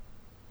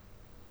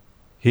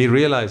 he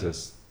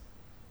realizes,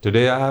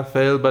 today I have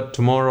failed, but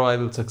tomorrow I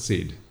will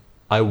succeed.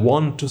 I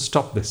want to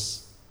stop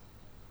this.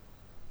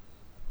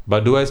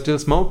 But do I still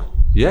smoke?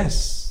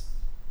 Yes.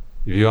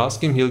 If you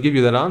ask him, he'll give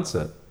you that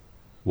answer.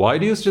 Why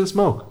do you still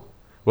smoke?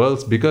 Well,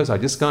 it's because I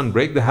just can't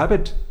break the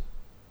habit.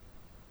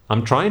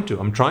 I'm trying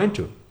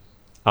to.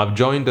 I've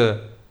joined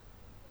a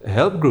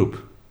help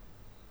group.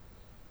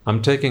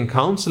 I'm taking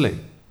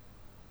counseling.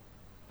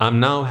 I'm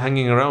now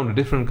hanging around a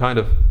different kind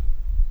of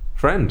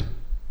friend,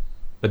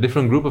 a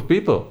different group of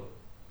people.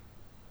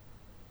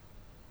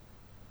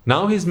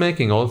 Now he's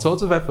making all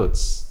sorts of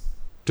efforts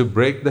to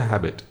break the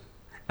habit,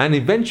 and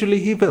eventually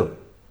he will.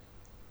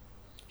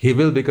 He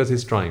will because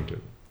he's trying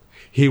to.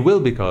 He will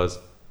because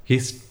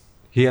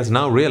he has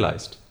now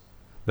realized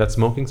that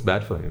smoking's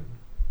bad for him.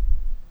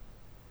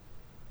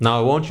 Now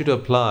I want you to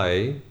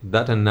apply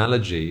that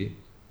analogy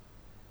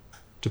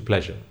to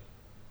pleasure,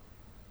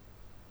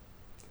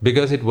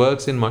 because it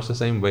works in much the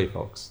same way,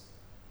 folks.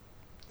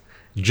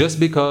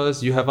 Just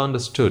because you have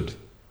understood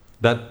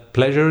that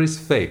pleasure is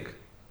fake,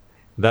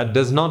 that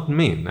does not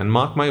mean, and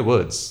mark my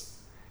words,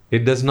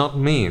 it does not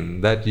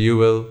mean that you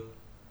will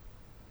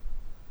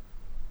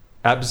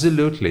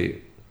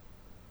absolutely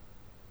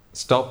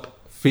stop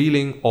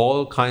feeling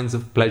all kinds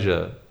of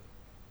pleasure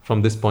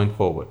from this point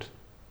forward.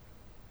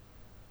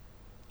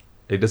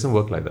 It doesn't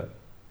work like that.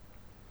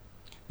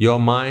 Your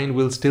mind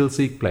will still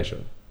seek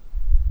pleasure.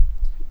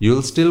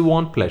 You'll still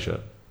want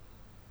pleasure.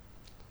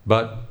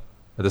 But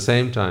at the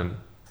same time,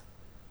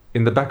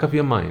 in the back of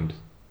your mind,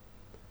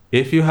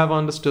 if you have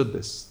understood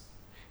this,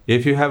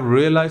 if you have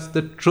realized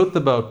the truth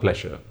about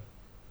pleasure,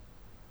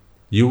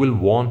 you will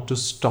want to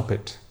stop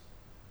it.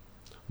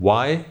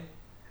 Why?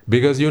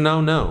 Because you now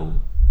know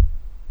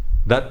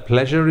that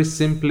pleasure is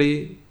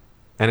simply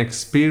an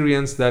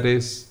experience that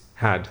is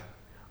had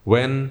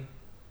when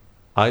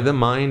either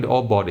mind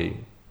or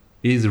body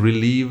is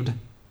relieved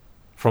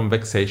from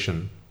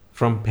vexation,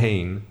 from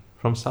pain,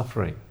 from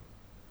suffering.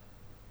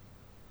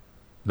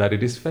 That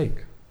it is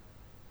fake.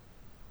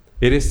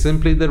 It is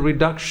simply the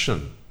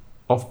reduction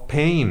of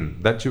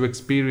pain that you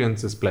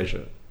experience as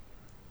pleasure.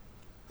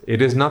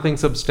 It is nothing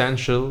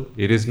substantial,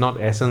 it is not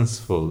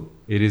essenceful,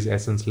 it is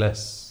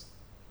essenceless.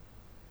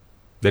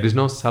 There is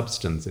no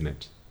substance in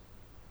it.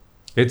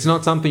 It's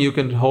not something you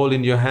can hold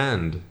in your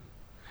hand.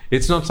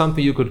 It's not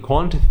something you could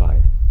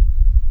quantify.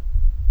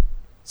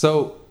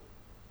 So,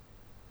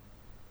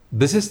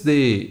 this is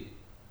the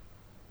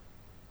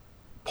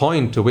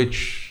point to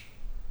which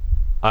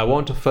I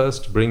want to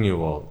first bring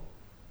you all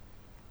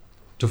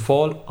to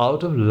fall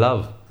out of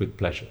love with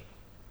pleasure.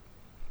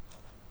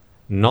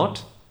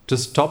 Not to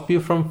stop you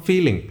from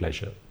feeling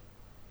pleasure.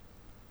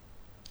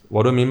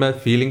 What do I mean by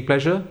feeling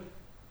pleasure?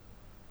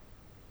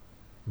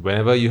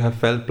 Whenever you have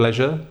felt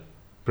pleasure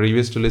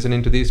previous to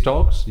listening to these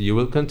talks, you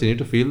will continue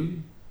to feel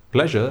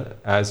pleasure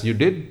as you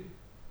did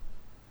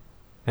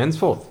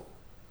henceforth.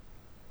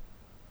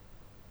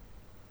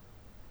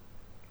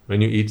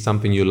 When you eat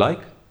something you like,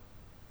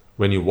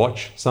 when you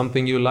watch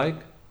something you like,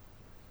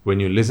 when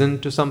you listen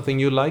to something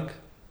you like,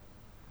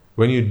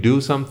 when you do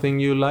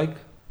something you like,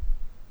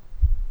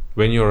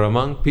 when you're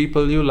among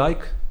people you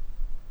like,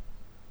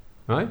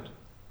 right?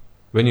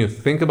 When you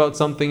think about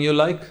something you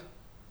like,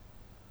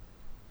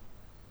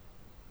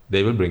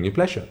 they will bring you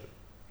pleasure.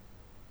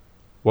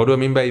 What do I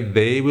mean by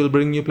they will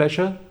bring you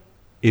pleasure?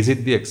 Is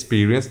it the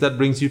experience that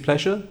brings you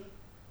pleasure?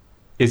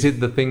 Is it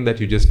the thing that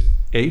you just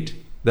ate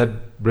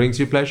that brings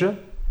you pleasure?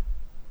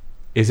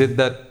 Is it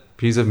that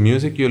piece of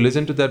music you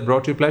listened to that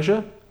brought you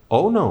pleasure?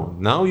 Oh no,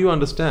 now you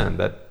understand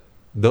that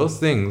those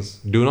things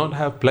do not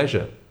have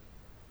pleasure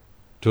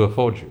to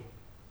afford you.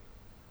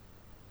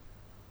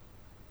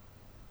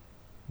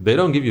 They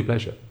don't give you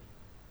pleasure.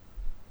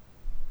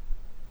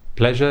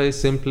 Pleasure is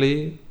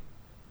simply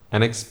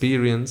an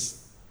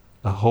experience,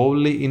 a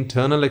wholly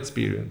internal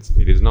experience.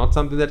 It is not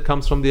something that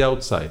comes from the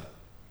outside.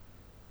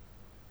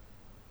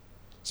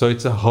 So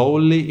it's a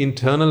wholly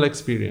internal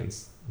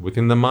experience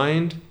within the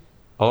mind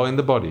or in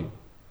the body.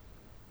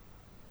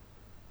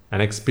 An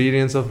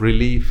experience of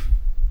relief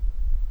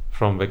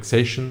from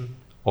vexation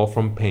or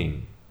from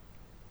pain.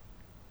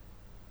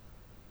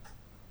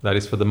 That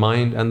is for the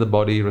mind and the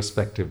body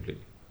respectively.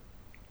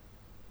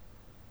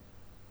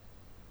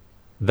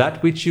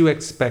 That which you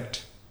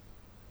expect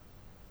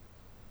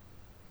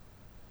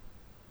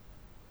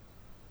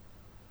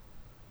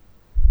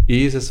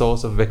is a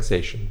source of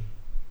vexation.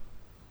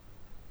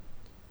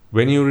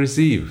 When you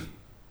receive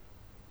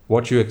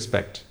what you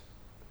expect,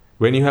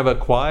 when you have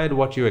acquired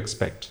what you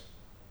expect,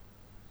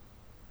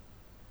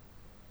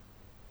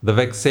 the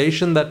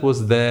vexation that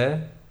was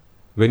there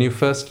when you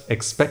first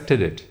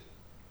expected it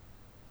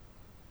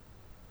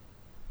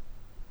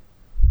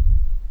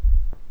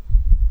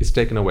is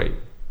taken away.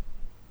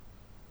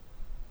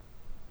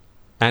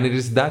 And it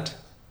is that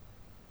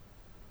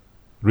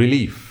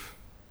relief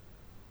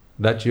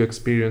that you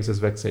experience as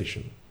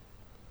vexation.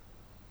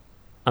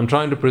 I'm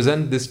trying to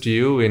present this to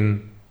you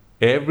in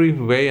every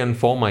way and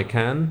form I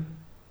can,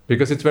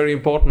 because it's very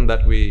important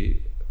that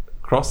we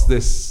cross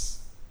this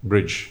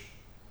bridge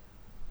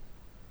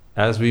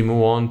as we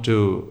move on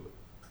to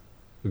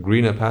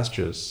greener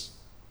pastures.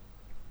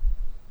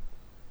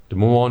 To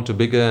move on to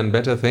bigger and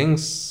better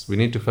things, we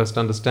need to first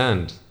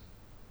understand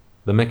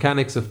the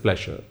mechanics of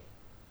pleasure,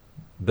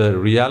 the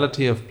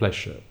reality of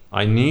pleasure.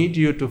 I need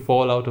you to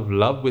fall out of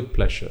love with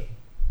pleasure.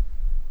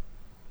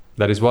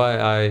 That is why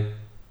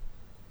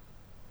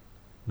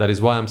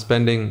I'm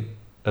spending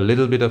a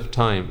little bit of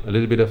time, a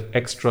little bit of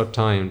extra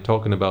time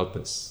talking about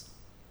this.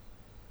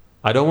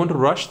 I don't want to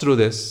rush through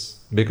this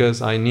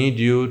because I need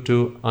you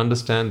to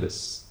understand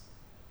this.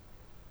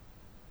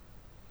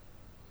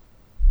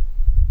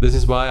 This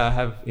is why I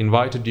have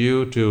invited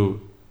you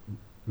to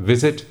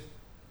visit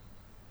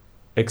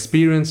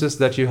experiences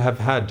that you have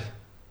had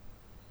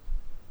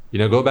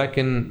Go back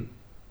in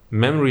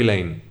memory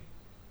lane.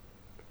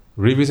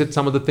 Revisit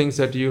some of the things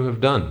that you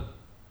have done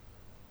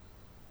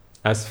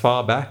as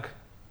far back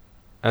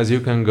as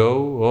you can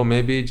go, or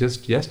maybe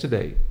just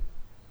yesterday.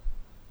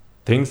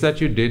 Things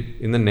that you did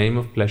in the name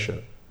of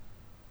pleasure.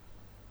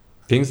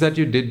 Things that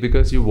you did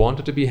because you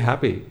wanted to be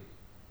happy.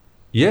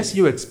 Yes,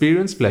 you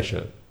experienced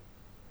pleasure.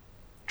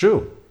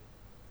 True.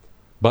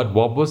 But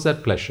what was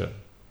that pleasure?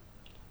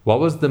 What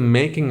was the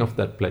making of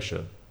that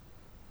pleasure?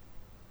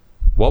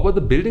 What were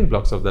the building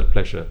blocks of that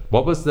pleasure?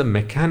 What was the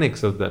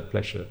mechanics of that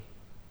pleasure?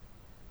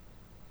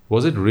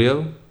 Was it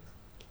real?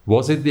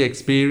 Was it the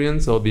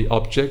experience or the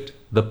object,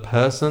 the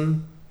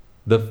person,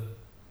 the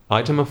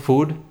item of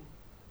food,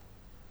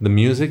 the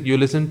music you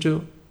listened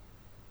to,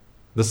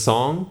 the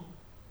song,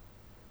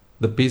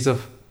 the piece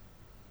of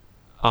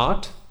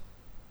art?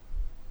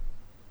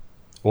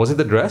 Was it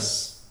the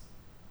dress?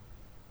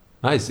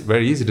 It's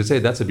very easy to say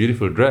that's a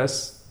beautiful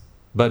dress,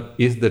 but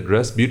is the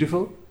dress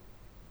beautiful?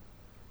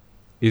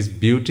 Is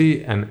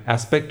beauty an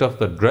aspect of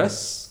the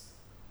dress?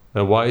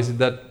 Why is it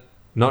that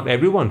not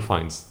everyone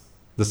finds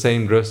the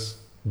same dress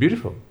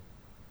beautiful?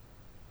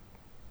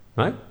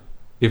 Right?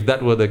 If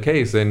that were the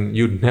case, then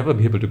you'd never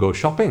be able to go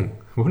shopping,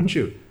 wouldn't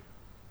you?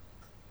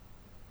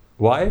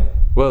 Why?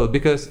 Well,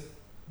 because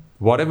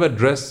whatever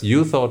dress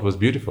you thought was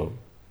beautiful,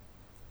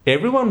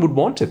 everyone would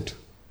want it.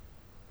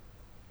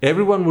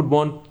 Everyone would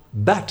want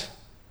that.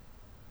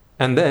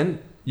 And then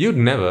you'd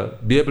never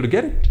be able to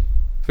get it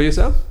for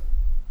yourself.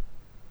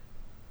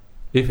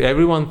 If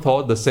everyone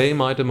thought the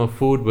same item of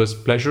food was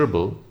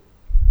pleasurable,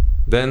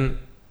 then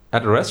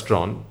at a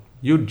restaurant,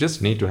 you'd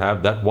just need to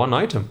have that one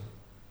item.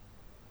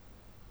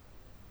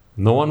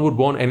 No one would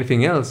want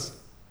anything else,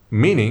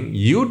 meaning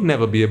you'd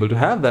never be able to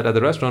have that at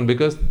the restaurant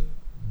because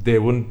they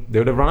would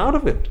have run out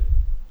of it.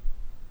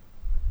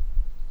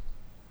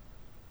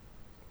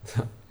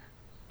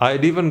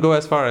 I'd even go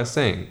as far as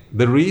saying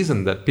the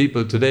reason that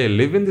people today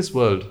live in this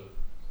world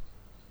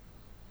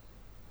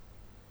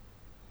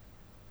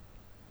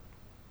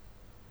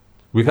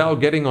without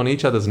getting on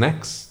each other's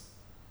necks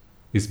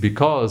is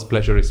because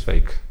pleasure is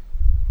fake.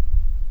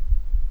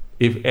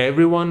 If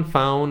everyone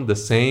found the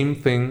same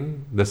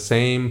thing, the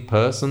same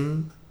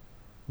person,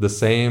 the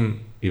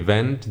same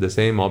event, the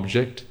same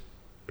object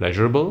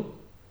pleasurable,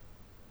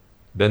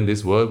 then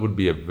this world would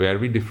be a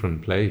very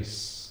different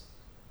place.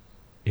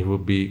 It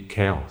would be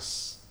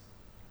chaos.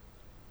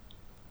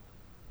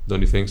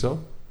 Don't you think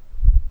so?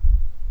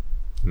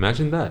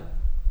 Imagine that.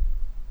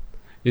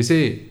 You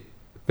see,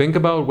 think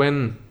about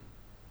when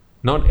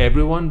not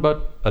everyone,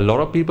 but a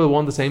lot of people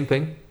want the same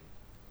thing.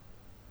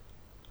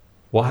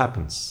 What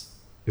happens?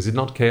 Is it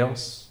not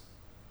chaos?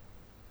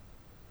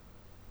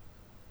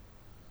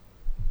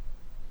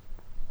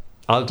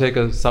 I'll take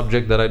a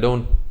subject that I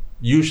don't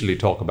usually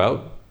talk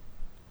about.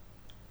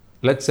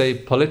 Let's say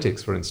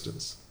politics, for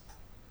instance.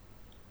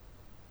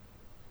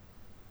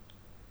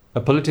 A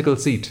political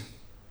seat,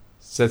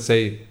 let's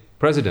say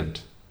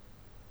president,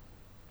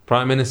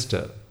 prime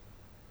minister.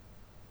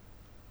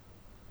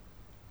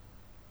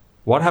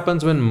 What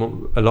happens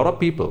when a lot of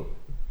people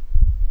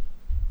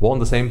want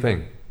the same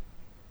thing?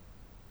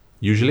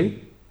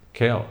 Usually,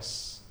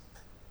 chaos.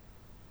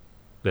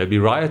 There'll be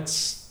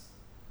riots.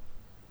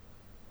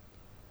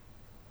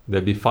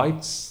 There'll be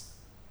fights.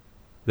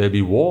 There'll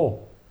be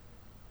war.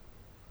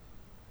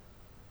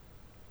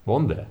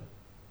 Won't there?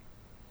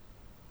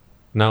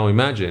 Now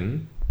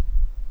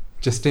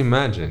just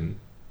imagine,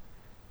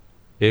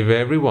 if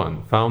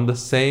everyone found the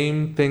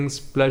same things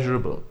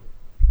pleasurable,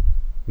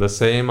 the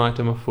same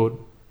item of food,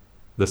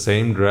 the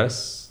same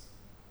dress,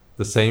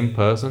 the same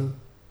person.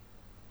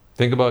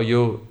 Think about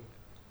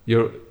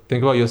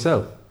think about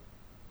yourself.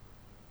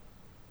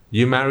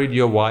 You married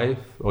your wife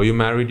or you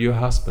married your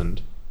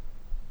husband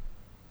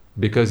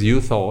because you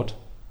thought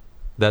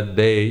that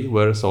they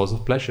were a source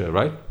of pleasure,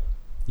 right?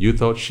 You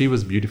thought she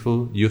was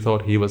beautiful, you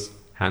thought he was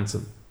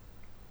handsome.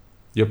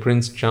 Your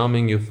Prince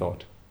Charming, you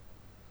thought.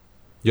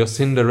 Your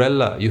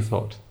Cinderella, you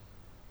thought.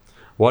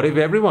 What if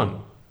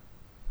everyone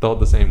thought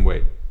the same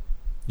way?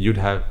 You'd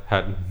have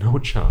had no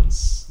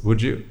chance,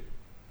 would you?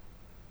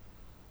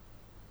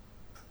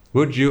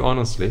 Would you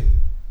honestly?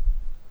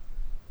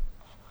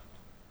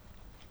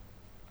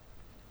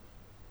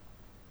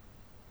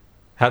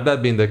 Had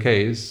that been the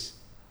case,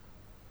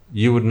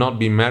 you would not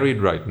be married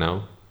right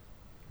now,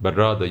 but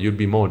rather you'd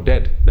be more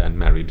dead than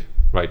married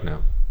right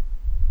now.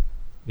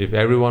 If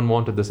everyone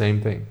wanted the same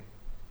thing.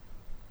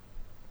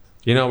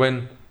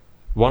 When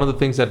one of the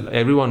things that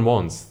everyone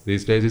wants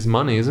these days is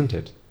money, isn't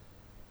it?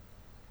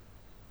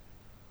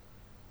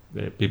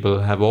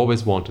 People have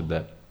always wanted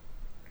that.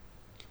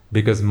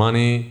 Because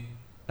money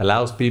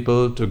allows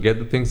people to get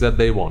the things that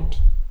they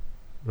want.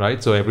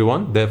 Right? So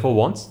everyone therefore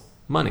wants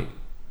money.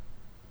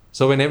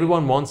 So when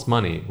everyone wants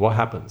money, what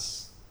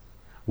happens?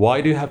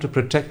 Why do you have to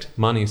protect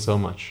money so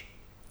much?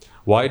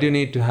 Why do you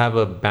need to have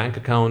a bank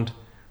account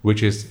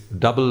which is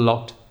double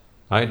locked?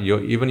 Right?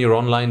 Even your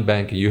online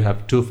banking, you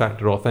have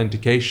two-factor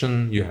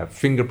authentication, you have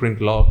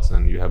fingerprint locks,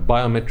 and you have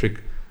biometric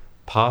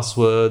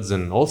passwords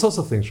and all sorts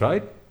of things,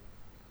 right?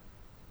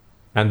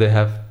 And they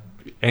have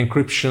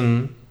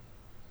encryption,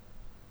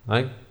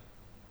 right?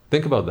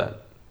 Think about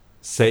that.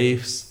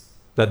 Safes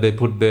that they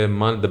put their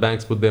money, the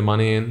banks put their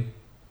money in,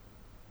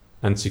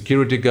 and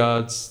security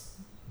guards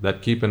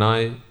that keep an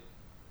eye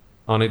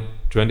on it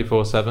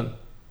 24/7.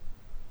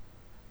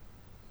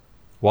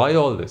 Why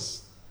all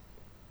this?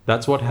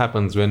 That's what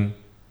happens when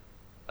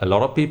a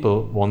lot of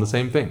people want the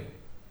same thing.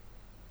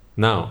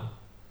 Now,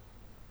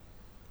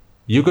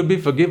 you could be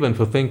forgiven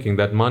for thinking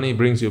that money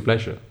brings you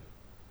pleasure,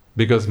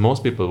 because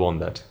most people want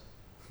that.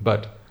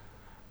 But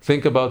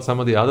think about some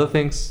of the other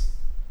things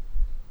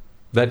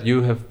that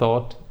you have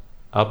thought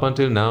up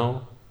until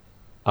now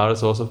are a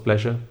source of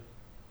pleasure,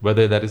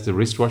 whether that is the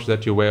wristwatch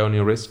that you wear on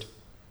your wrist,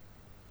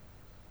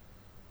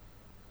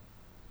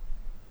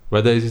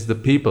 whether it is the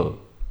people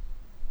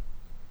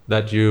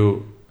that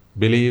you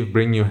believe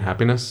bring you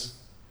happiness,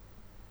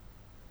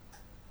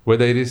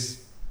 whether it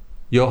is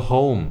your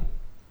home,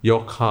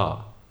 your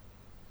car,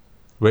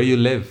 where you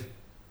live,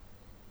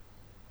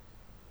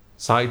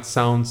 sights,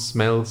 sounds,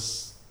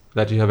 smells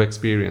that you have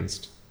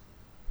experienced,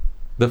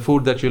 the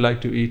food that you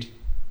like to eat,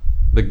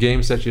 the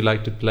games that you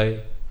like to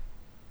play,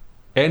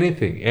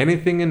 anything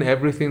and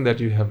everything that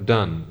you have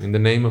done in the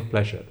name of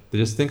pleasure.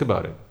 Just think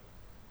about it.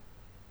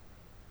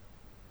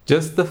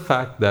 Just the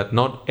fact that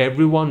not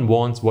everyone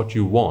wants what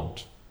you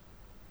want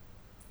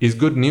is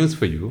good news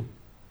for you,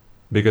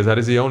 because that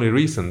is the only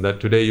reason that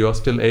today you are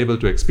still able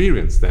to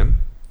experience them.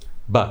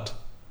 But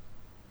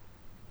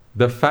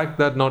the fact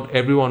that not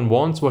everyone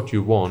wants what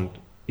you want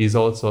is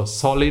also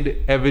solid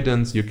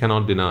evidence you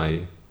cannot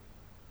deny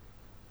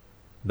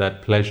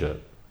that pleasure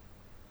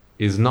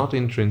is not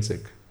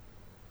intrinsic,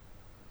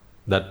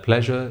 that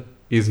pleasure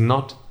is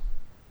not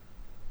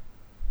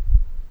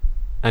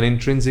an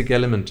intrinsic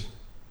element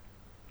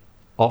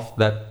of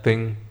that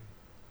thing,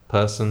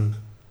 person,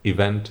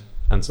 event,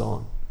 and so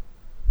on.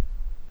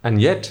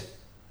 And yet,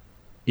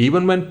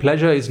 even when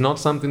pleasure is not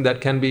something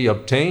that can be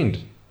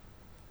obtained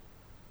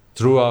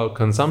through our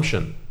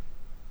consumption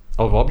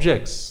of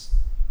objects,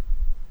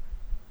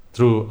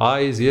 through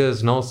eyes,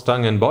 ears, nose,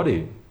 tongue, and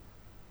body,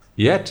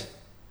 yet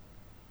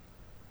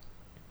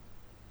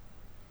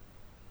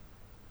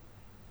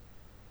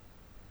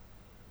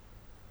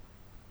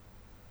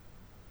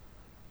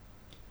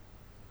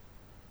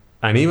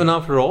and even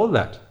after all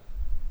that,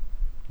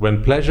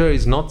 when pleasure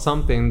is not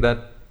something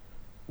that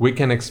we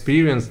can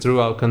experience through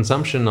our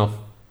consumption of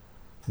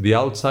the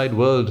outside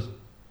world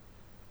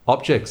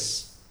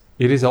objects,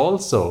 it is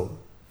also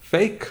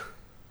fake.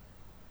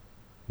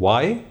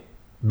 Why?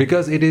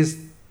 Because it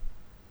is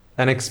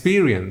an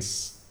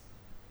experience.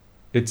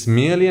 It's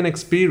merely an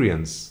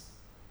experience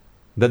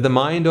that the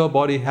mind or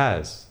body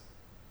has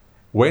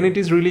when it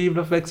is relieved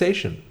of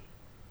vexation.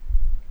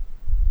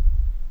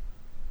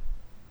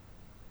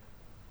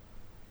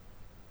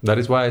 That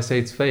is why I say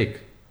it's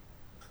fake.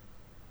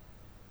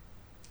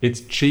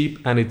 It's cheap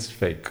and it's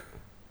fake.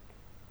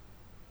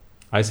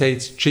 I say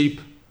it's cheap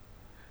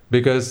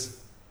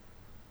because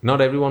not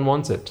everyone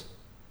wants it.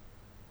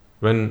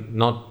 When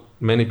not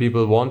many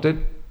people want it,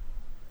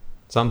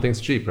 something's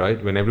cheap,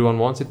 right? When everyone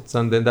wants it,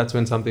 then that's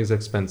when something's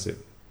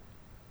expensive.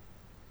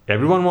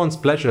 Everyone wants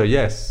pleasure,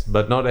 yes,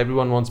 but not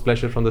everyone wants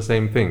pleasure from the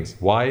same things.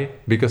 Why?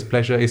 Because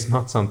pleasure is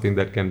not something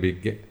that can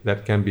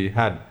be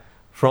had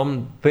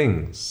from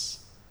things.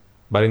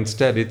 But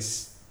instead,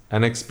 it's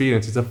an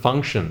experience, it's a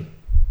function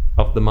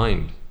of the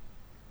mind.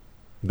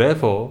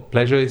 Therefore,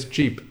 pleasure is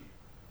cheap.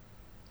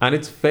 And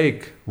it's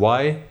fake.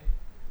 Why?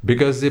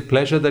 Because the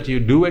pleasure that you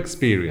do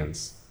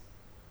experience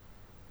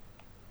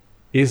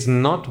is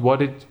not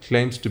what it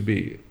claims to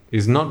be,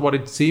 is not what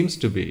it seems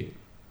to be.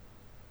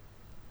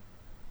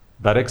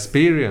 That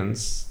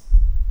experience,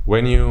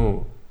 when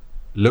you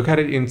look at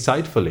it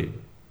insightfully,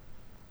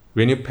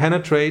 when you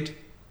penetrate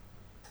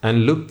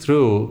and look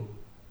through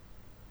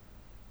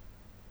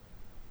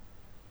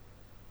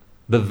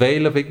the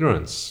veil of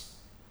ignorance,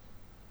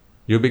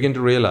 you begin to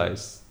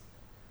realize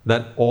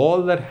that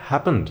all that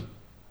happened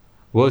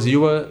was you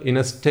were in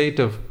a state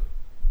of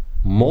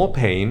more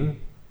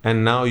pain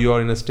and now you are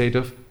in a state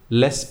of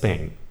less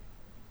pain.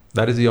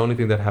 That is the only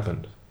thing that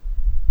happened.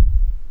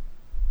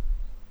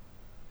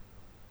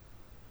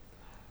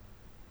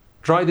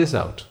 Try this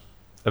out.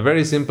 A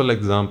very simple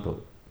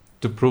example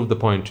to prove the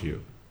point to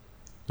you,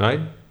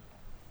 right?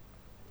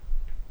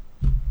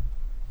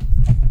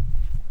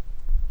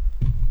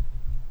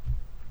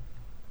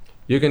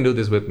 You can do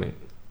this with me.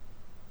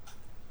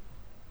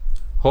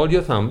 Hold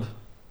your thumb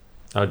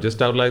out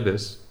just out like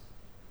this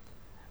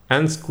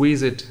and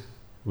squeeze it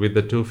with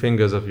the two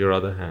fingers of your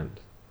other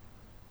hand.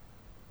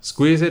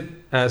 Squeeze it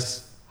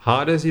as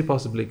hard as you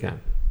possibly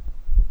can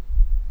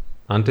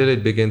until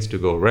it begins to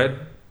go red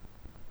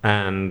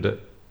and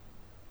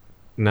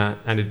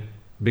it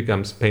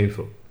becomes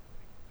painful.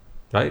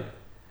 Right?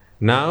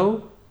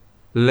 Now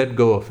let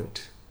go of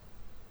it.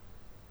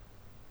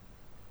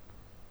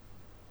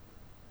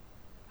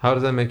 How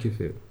does that make you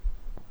feel?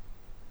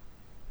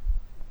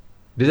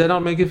 Did that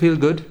not make you feel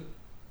good?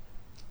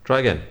 Try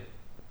again.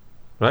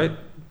 Right?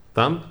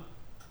 Thumb,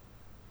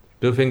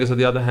 two fingers of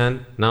the other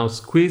hand. Now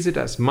squeeze it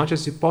as much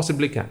as you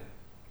possibly can.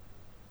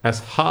 as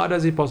hard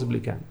as you possibly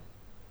can.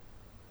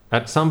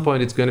 At some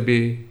point, it's going to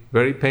be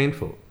very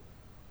painful,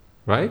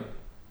 right?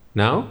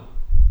 Now,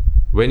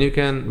 when you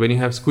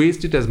have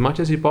squeezed it as much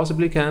as you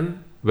possibly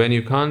can, when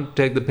you can't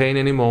take the pain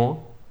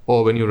anymore,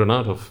 or when you run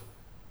out of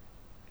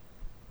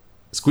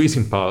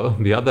squeezing power,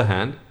 on the other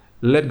hand,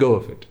 let go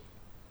of it.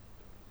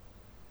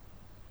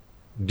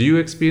 Do you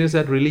experience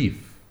that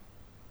relief?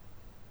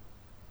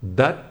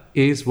 That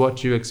is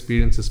what you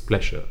experience as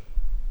pleasure.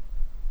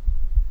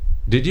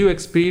 Did you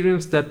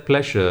experience that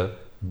pleasure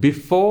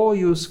before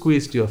you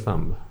squeezed your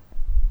thumb?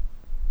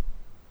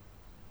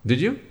 Did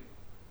you?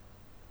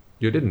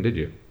 You didn't, did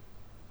you?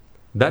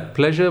 That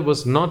pleasure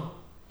was not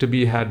to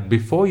be had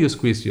before you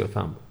squeezed your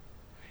thumb.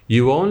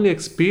 You only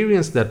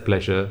experienced that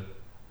pleasure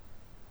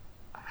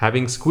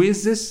having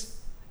squeezed this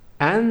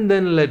and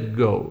then let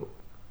go.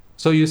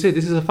 So you say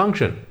this is a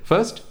function.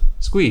 First,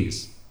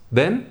 squeeze.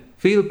 Then,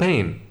 feel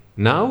pain.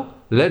 Now,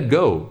 let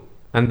go.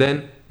 And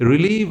then,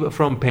 relieve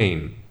from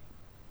pain.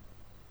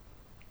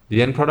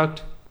 The end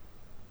product?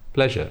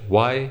 Pleasure.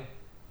 Why?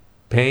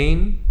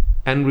 Pain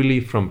and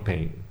relief from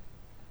pain.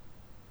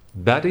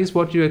 That is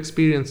what you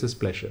experience as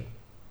pleasure.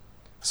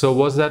 So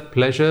was that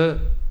pleasure,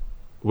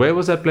 where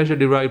was that pleasure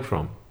derived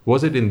from?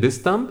 Was it in this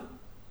thumb?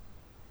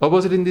 Or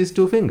was it in these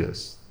two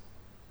fingers?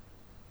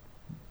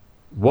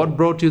 What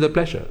brought you the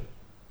pleasure?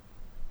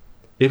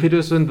 If it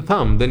was in the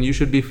thumb, then you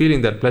should be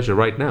feeling that pleasure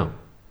right now.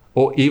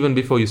 Or even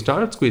before you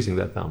started squeezing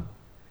that thumb.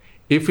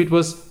 If it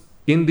was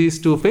in these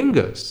two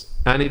fingers,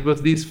 and it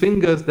was these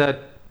fingers that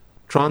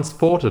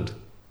transported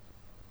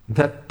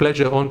that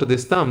pleasure onto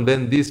this thumb,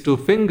 then these two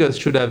fingers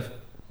should have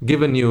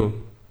given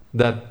you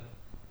that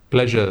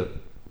pleasure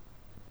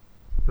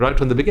right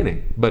from the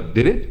beginning. But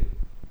did it?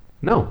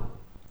 No.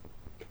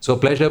 So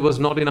pleasure was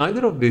not in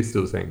either of these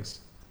two things.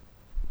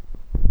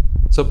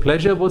 So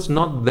pleasure was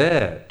not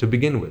there to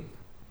begin with.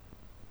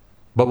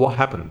 But what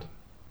happened?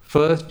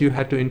 First you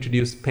had to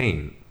introduce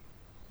pain.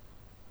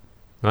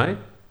 Right?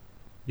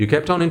 You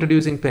kept on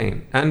introducing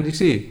pain. And you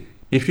see,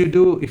 if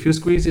you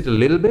squeeze it a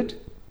little bit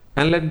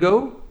and let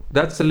go,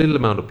 that's a little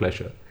amount of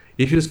pleasure.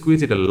 If you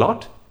squeeze it a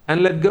lot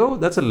and let go,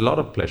 that's a lot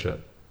of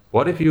pleasure.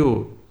 What if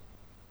you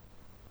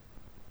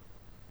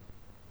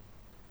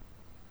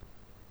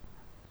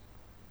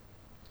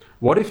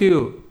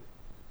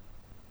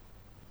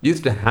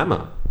used a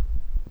hammer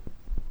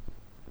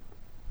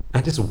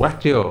and just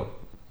whacked your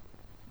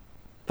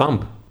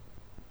thumb?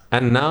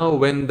 And now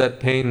when that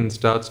pain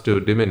starts to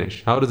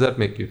diminish, how does that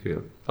make you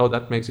feel? Oh,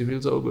 that makes you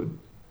feel so good.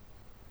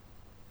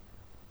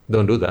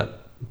 Don't do that.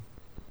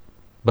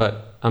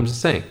 But I'm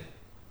just saying,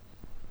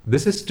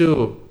 this is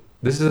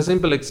a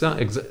simple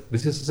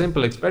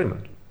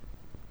experiment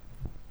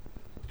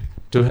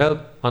to help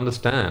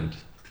understand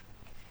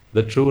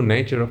the true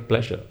nature of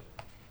pleasure.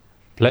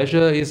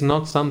 Pleasure is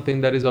not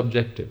something that is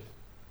objective.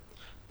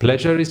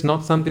 Pleasure is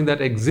not something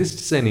that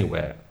exists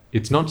anywhere.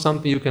 It's not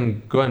something you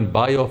can go and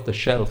buy off the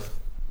shelf.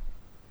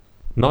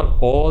 Not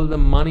all the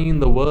money in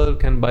the world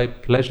can buy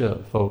pleasure,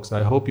 folks.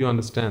 I hope you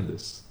understand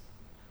this.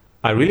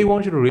 I really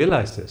want you to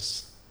realize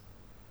this.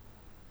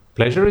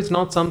 Pleasure is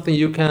not something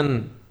you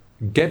can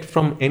get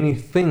from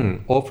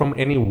anything or from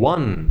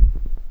anyone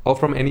or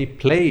from any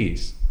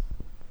place.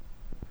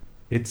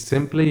 It's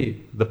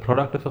simply the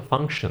product of a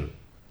function.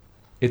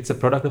 It's a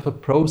product of a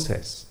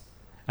process.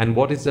 And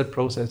what is that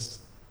process?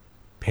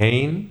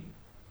 Pain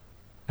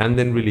and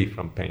then relief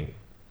from pain.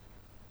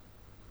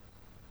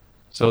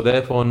 So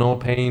therefore, no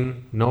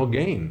pain, no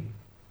gain.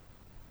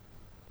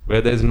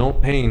 Where there's no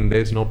pain,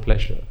 there's no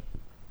pleasure.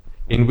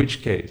 In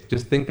which case,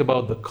 just think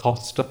about the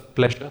cost of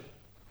pleasure.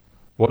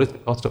 What is the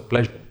cost of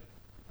pleasure?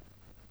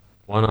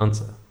 One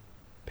answer: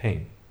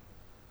 pain.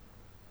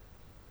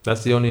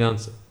 That's the only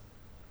answer.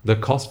 The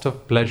cost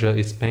of pleasure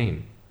is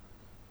pain.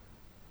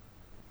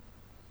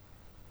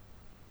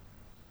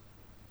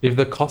 If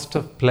the cost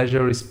of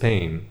pleasure is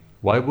pain,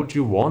 why would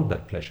you want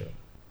that pleasure?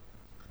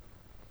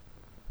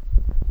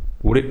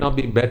 Would it not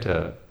be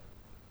better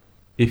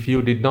if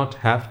you did not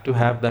have to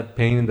have that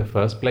pain in the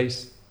first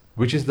place,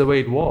 which is the way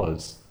it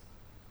was?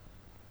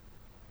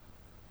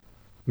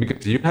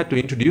 Because you had to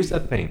introduce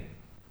that pain.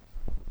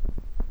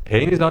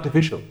 Pain is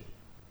artificial.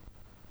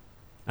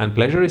 And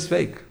pleasure is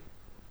fake.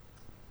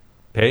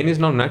 Pain is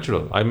not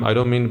natural. I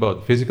don't mean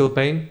about physical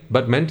pain,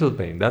 but mental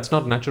pain. That's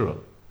not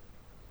natural.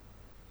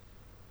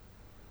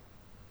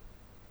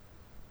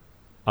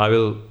 I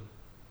will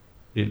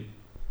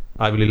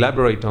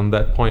elaborate on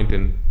that point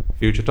in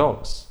future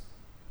talks.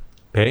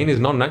 Pain is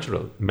not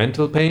natural.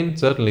 Mental pain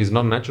certainly is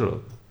not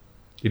natural.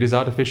 It is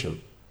artificial.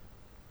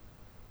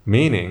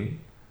 Meaning,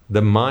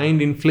 the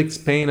mind inflicts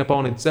pain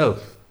upon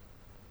itself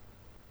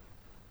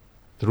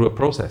through a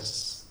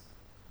process.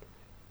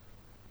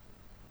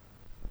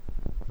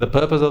 The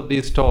purpose of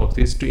these talks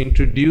is to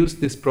introduce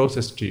this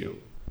process to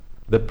you.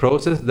 The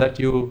process that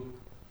you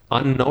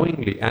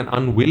unknowingly and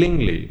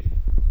unwillingly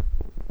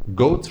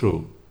go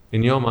through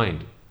in your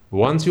mind.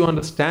 Once you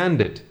understand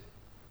it,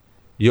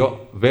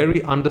 your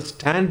very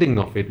understanding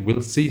of it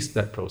will cease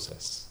that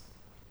process,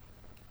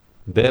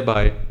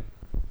 thereby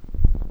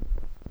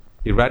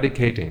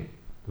eradicating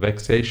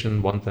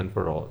vexation once and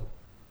for all.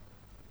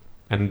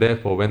 And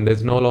therefore, when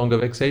there's no longer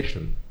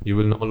vexation, you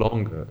will no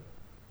longer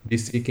be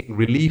seeking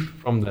relief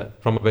from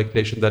a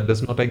vexation that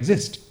does not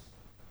exist.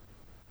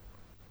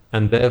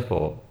 And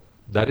therefore,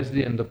 that is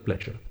the end of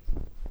pleasure.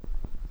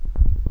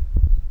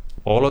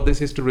 All of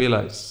this is to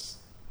realize.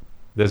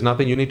 There's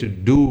nothing you need to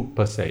do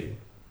per se.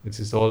 This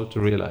is all to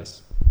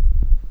realize.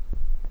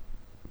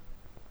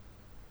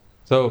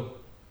 So,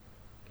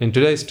 in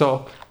today's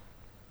talk,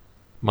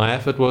 my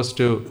effort was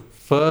to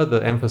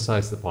further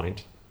emphasize the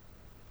point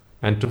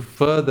and to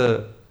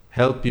further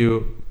help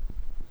you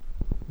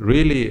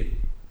really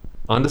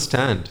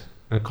understand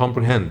and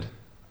comprehend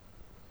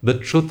the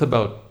truth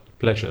about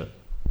pleasure.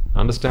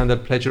 Understand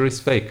that pleasure is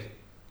fake.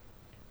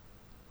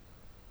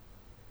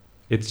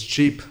 It's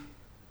cheap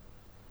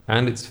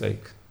and it's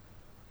fake.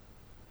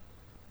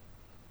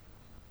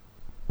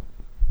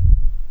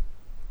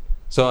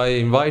 So I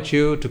invite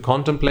you to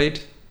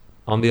contemplate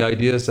on the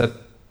ideas that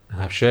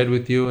I have shared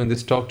with you in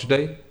this talk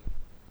today.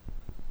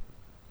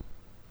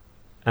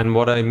 And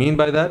what I mean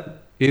by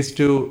that is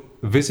to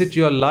visit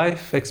your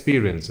life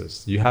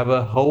experiences. You have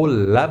a whole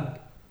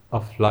lab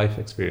of life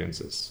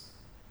experiences.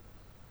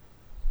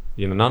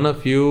 None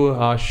of you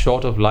are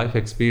short of life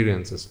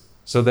experiences.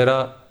 So there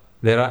are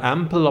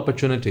ample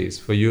opportunities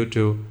for you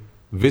to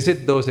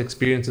visit those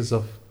experiences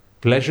of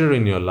pleasure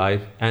in your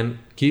life and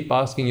keep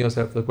asking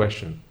yourself the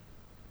question,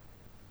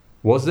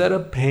 was there a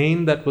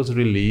pain that was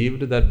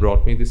relieved that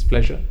brought me this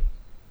pleasure?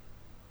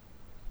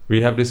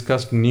 We have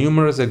discussed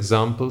numerous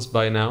examples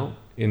by now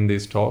in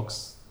these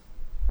talks,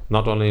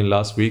 not only in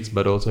last week's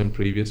but also in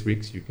previous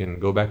weeks. You can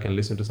go back and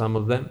listen to some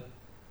of them.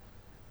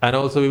 And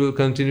also we will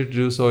continue to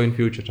do so in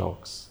future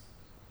talks.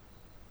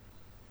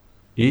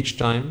 Each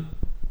time,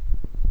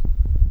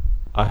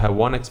 I have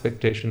one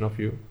expectation of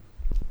you.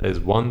 There is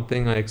one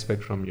thing I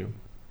expect from you,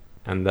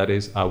 and that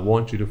is I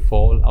want you to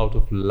fall out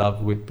of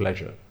love with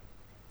pleasure.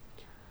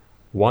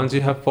 Once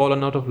you have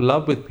fallen out of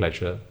love with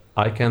pleasure,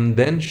 I can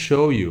then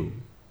show you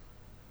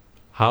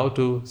how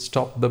to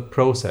stop the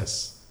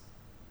process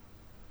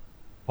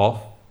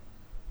of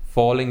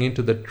falling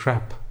into the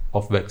trap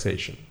of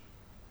vexation.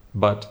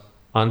 But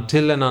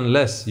until and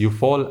unless you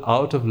fall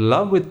out of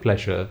love with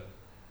pleasure,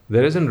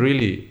 there isn't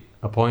really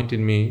a point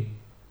in me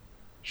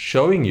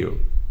showing you,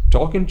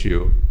 talking to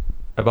you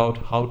about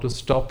how to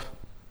stop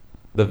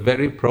the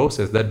very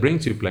process that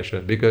brings you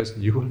pleasure, because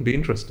you wouldn't be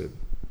interested.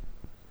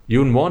 You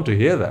wouldn't want to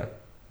hear that.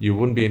 You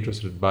wouldn't be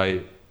interested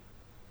by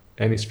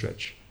any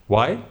stretch.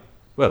 Why?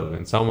 Well,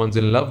 when someone's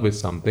in love with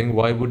something,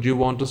 why would you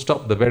want to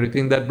stop the very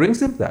thing that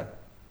brings him that?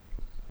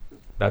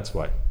 That's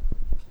why.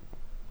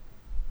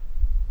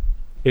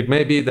 It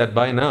may be that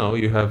by now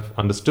you have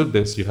understood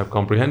this, you have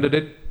comprehended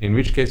it, in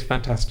which case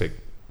fantastic.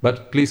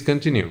 But please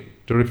continue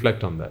to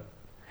reflect on that.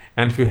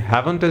 And if you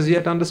haven't as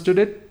yet understood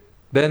it,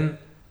 then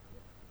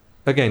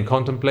again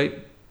contemplate,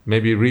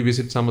 maybe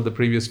revisit some of the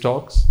previous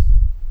talks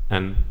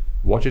and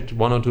watch it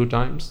 1 or 2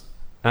 times,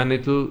 and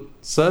it'll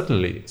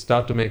certainly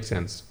start to make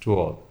sense to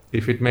all.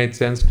 If it made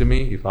sense to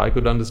me, if I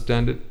could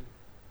understand it,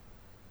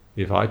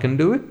 if I can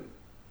do it,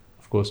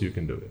 of course you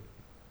can do it.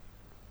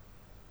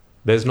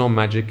 There's no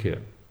magic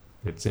here.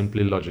 It's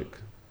simply logic.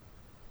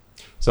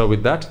 So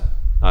with that,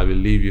 I will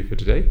leave you for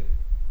today,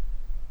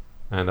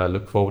 and I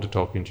look forward to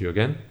talking to you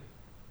again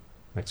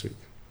next week.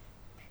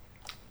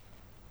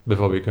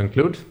 Before we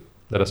conclude,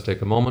 let us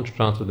take a moment to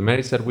transfer the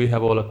merits that we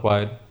have all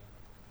acquired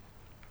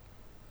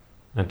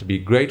and to be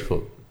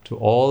grateful to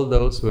all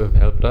those who have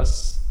helped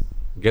us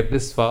get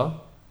this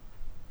far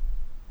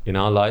in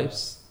our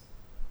lives,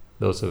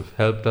 those who have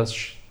helped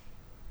us,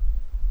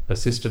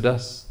 assisted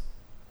us,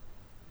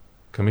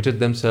 committed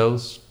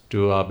themselves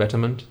to our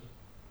betterment.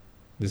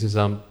 This is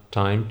our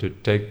time to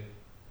take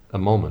a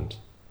moment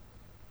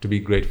to be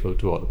grateful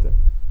to all of them.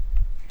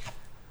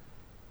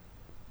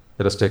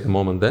 Let us take a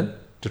moment then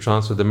to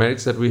transfer the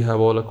merits that we have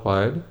all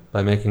acquired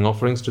by making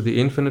offerings to the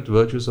infinite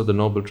virtues of the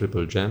Noble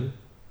Triple Gem,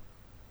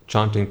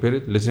 chanting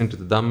Pirit, listening to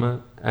the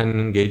Dhamma, and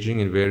engaging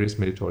in various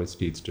meritorious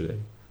deeds today.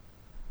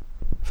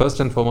 First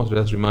and foremost,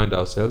 let us remind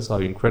ourselves how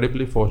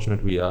incredibly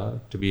fortunate we are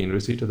to be in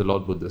receipt of the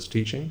Lord Buddha's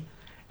teaching,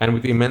 and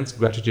with immense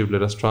gratitude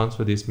let us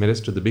transfer these merits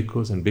to the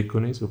bhikkhus and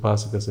bhikkhunis,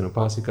 upasikas and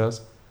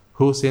upasikas,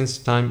 who since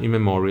time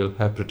immemorial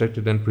have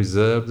protected and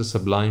preserved the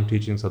sublime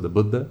teachings of the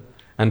Buddha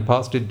and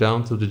passed it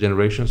down through the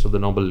generations of the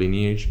noble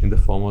lineage in the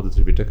form of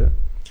the Tripitaka,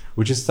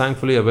 which is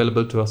thankfully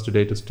available to us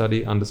today to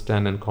study,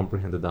 understand and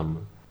comprehend the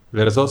Dhamma.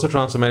 Let us also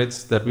transfer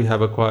merits that we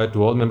have acquired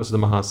to all members of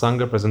the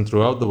Mahasangha present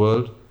throughout the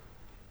world,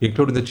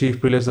 including the chief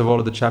prelates of all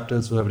of the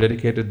chapters who have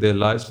dedicated their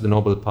lives to the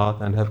noble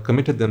path and have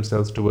committed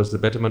themselves towards the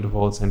betterment of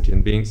all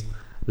sentient beings.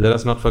 Let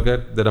us not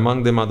forget that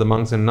among them are the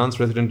monks and nuns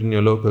resident in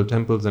your local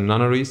temples and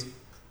nunneries,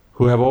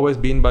 who have always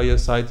been by your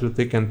side through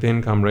thick and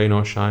thin, come rain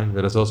or shine.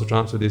 Let us also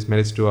transfer these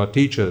merits to our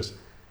teachers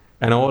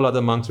and all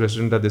other monks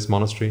resident at this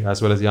monastery,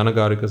 as well as the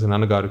Anagarikas and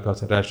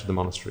Anagarikas attached to the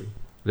monastery.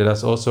 Let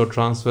us also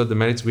transfer the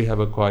merits we have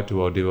acquired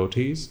to our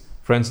devotees,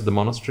 friends of the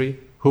monastery,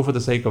 who for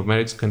the sake of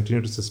merits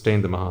continue to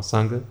sustain the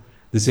Mahasangha.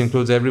 This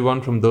includes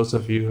everyone from those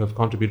of you who have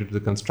contributed to the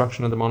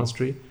construction of the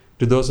monastery,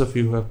 to those of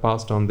you who have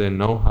passed on their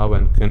know-how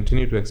and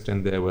continue to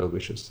extend their well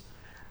wishes.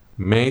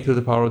 May, through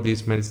the power of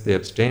these merits, they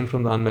abstain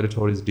from the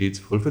unmeritorious deeds,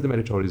 fulfill the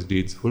meritorious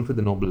deeds, fulfill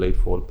the Noble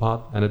Eightfold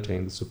Path, and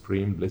attain the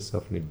supreme bliss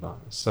of Nibbana.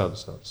 Sadhu,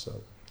 sadhu,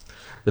 sadhu.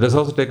 Let us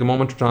also take a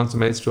moment to transfer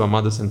merits to our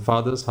mothers and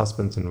fathers,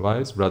 husbands and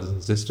wives, brothers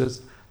and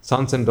sisters,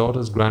 sons and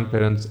daughters,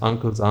 grandparents,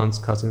 uncles, aunts,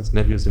 cousins,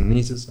 nephews and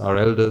nieces, our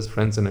elders,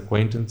 friends and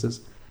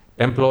acquaintances,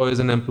 employers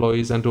and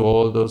employees, and to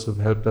all those who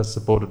have helped us,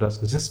 supported us,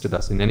 assisted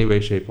us in any way,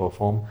 shape or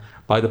form.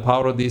 By the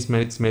power of these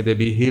merits, may they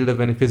be healed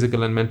of any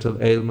physical and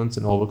mental ailments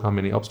and overcome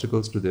any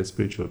obstacles to their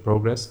spiritual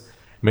progress.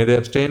 May they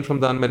abstain from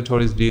the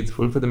unmeritorious deeds,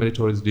 fulfill the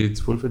meritorious deeds,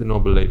 fulfill the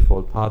Noble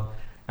Eightfold Path,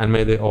 and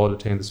may they all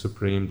attain the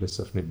supreme bliss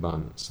of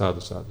Nibbana. Sadhu,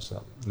 sadhu,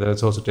 sadhu. Let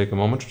us also take a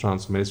moment to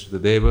transfer merits to the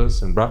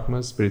Devas and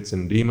Brahmas, spirits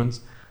and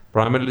demons,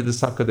 primarily the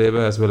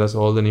Sakadeva, as well as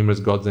all the numerous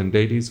gods and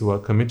deities who are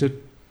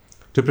committed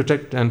to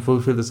protect and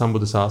fulfill the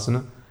Sambuddha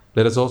Sasana.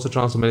 Let us also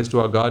transfer merits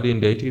to our guardian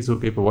deities who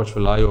keep a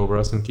watchful eye over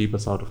us and keep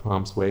us out of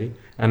harm's way.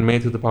 And may,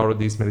 through the power of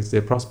these merits, they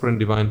prosper in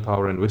divine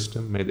power and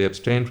wisdom. May they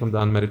abstain from the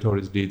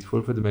unmeritorious deeds,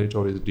 fulfill the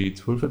meritorious deeds,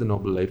 fulfill the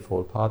Noble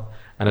Eightfold Path,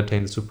 and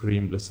attain the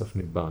supreme bliss of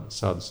Nibbana.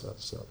 Sadhu, sadhu,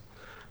 sadhu.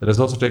 Let us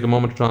also take a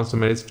moment to transfer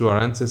merits to our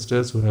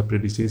ancestors who have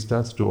predeceased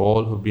us, to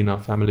all who have been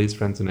our families,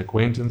 friends, and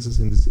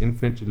acquaintances in this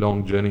infinitely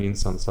long journey in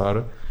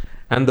samsara,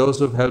 and those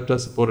who have helped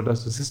us, supported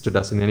us, assisted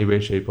us in any way,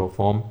 shape, or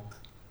form.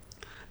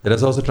 Let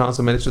us also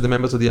transfer merits to the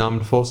members of the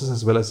armed forces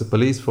as well as the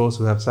police force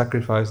who have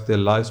sacrificed their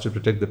lives to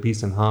protect the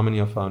peace and harmony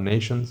of our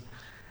nations.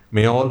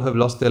 May all who have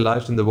lost their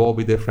lives in the war,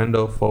 be their friend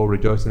or foe,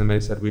 rejoice in the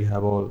merits that we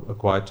have all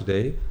acquired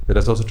today. Let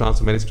us also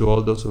transfer merits to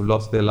all those who have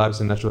lost their lives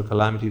in natural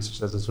calamities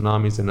such as the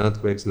tsunamis and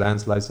earthquakes,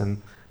 landslides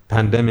and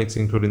pandemics,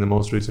 including the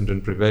most recent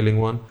and prevailing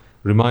one,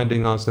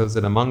 reminding ourselves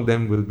that among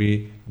them will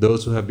be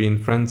those who have been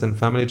friends and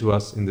family to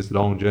us in this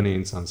long journey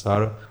in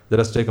samsara. Let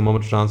us take a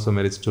moment to transfer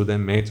merits to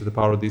them. May, to the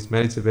power of these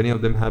merits, if any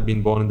of them have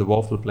been born in the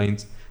woeful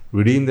plains,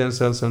 redeem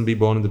themselves and be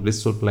born in the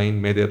blissful plane.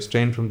 May they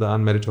abstain from the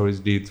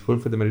unmeritorious deeds,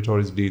 fulfill the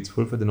meritorious deeds,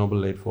 fulfill the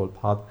Noble Eightfold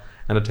Path,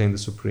 and attain the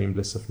supreme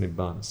bliss of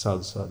Nibbana.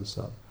 Sadhu, sadhu,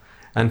 sadhu.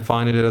 And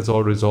finally, let us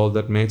all resolve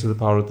that may, to the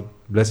power of the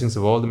blessings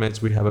of all the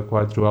merits we have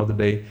acquired throughout the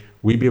day,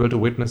 we be able to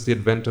witness the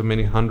advent of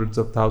many hundreds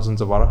of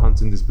thousands of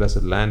arahants in this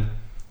blessed land.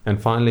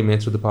 And finally, may,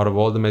 through the power of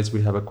all the merits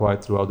we have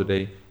acquired throughout the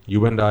day,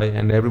 you and I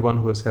and everyone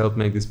who has helped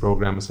make this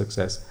program a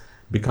success,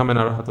 become an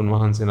Arahatun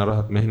Vahanse and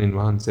Arahat Mehenin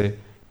Vahanse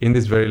in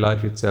this very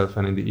life itself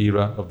and in the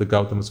era of the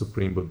Gautama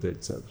Supreme Buddha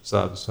itself.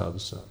 Sadhu, sadhu,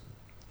 sadhu.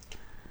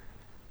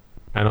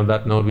 And on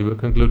that note, we will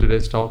conclude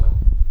today's talk.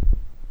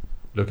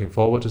 Looking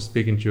forward to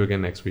speaking to you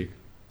again next week.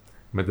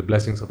 May the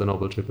blessings of the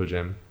Noble Triple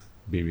Gem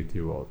be with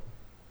you all.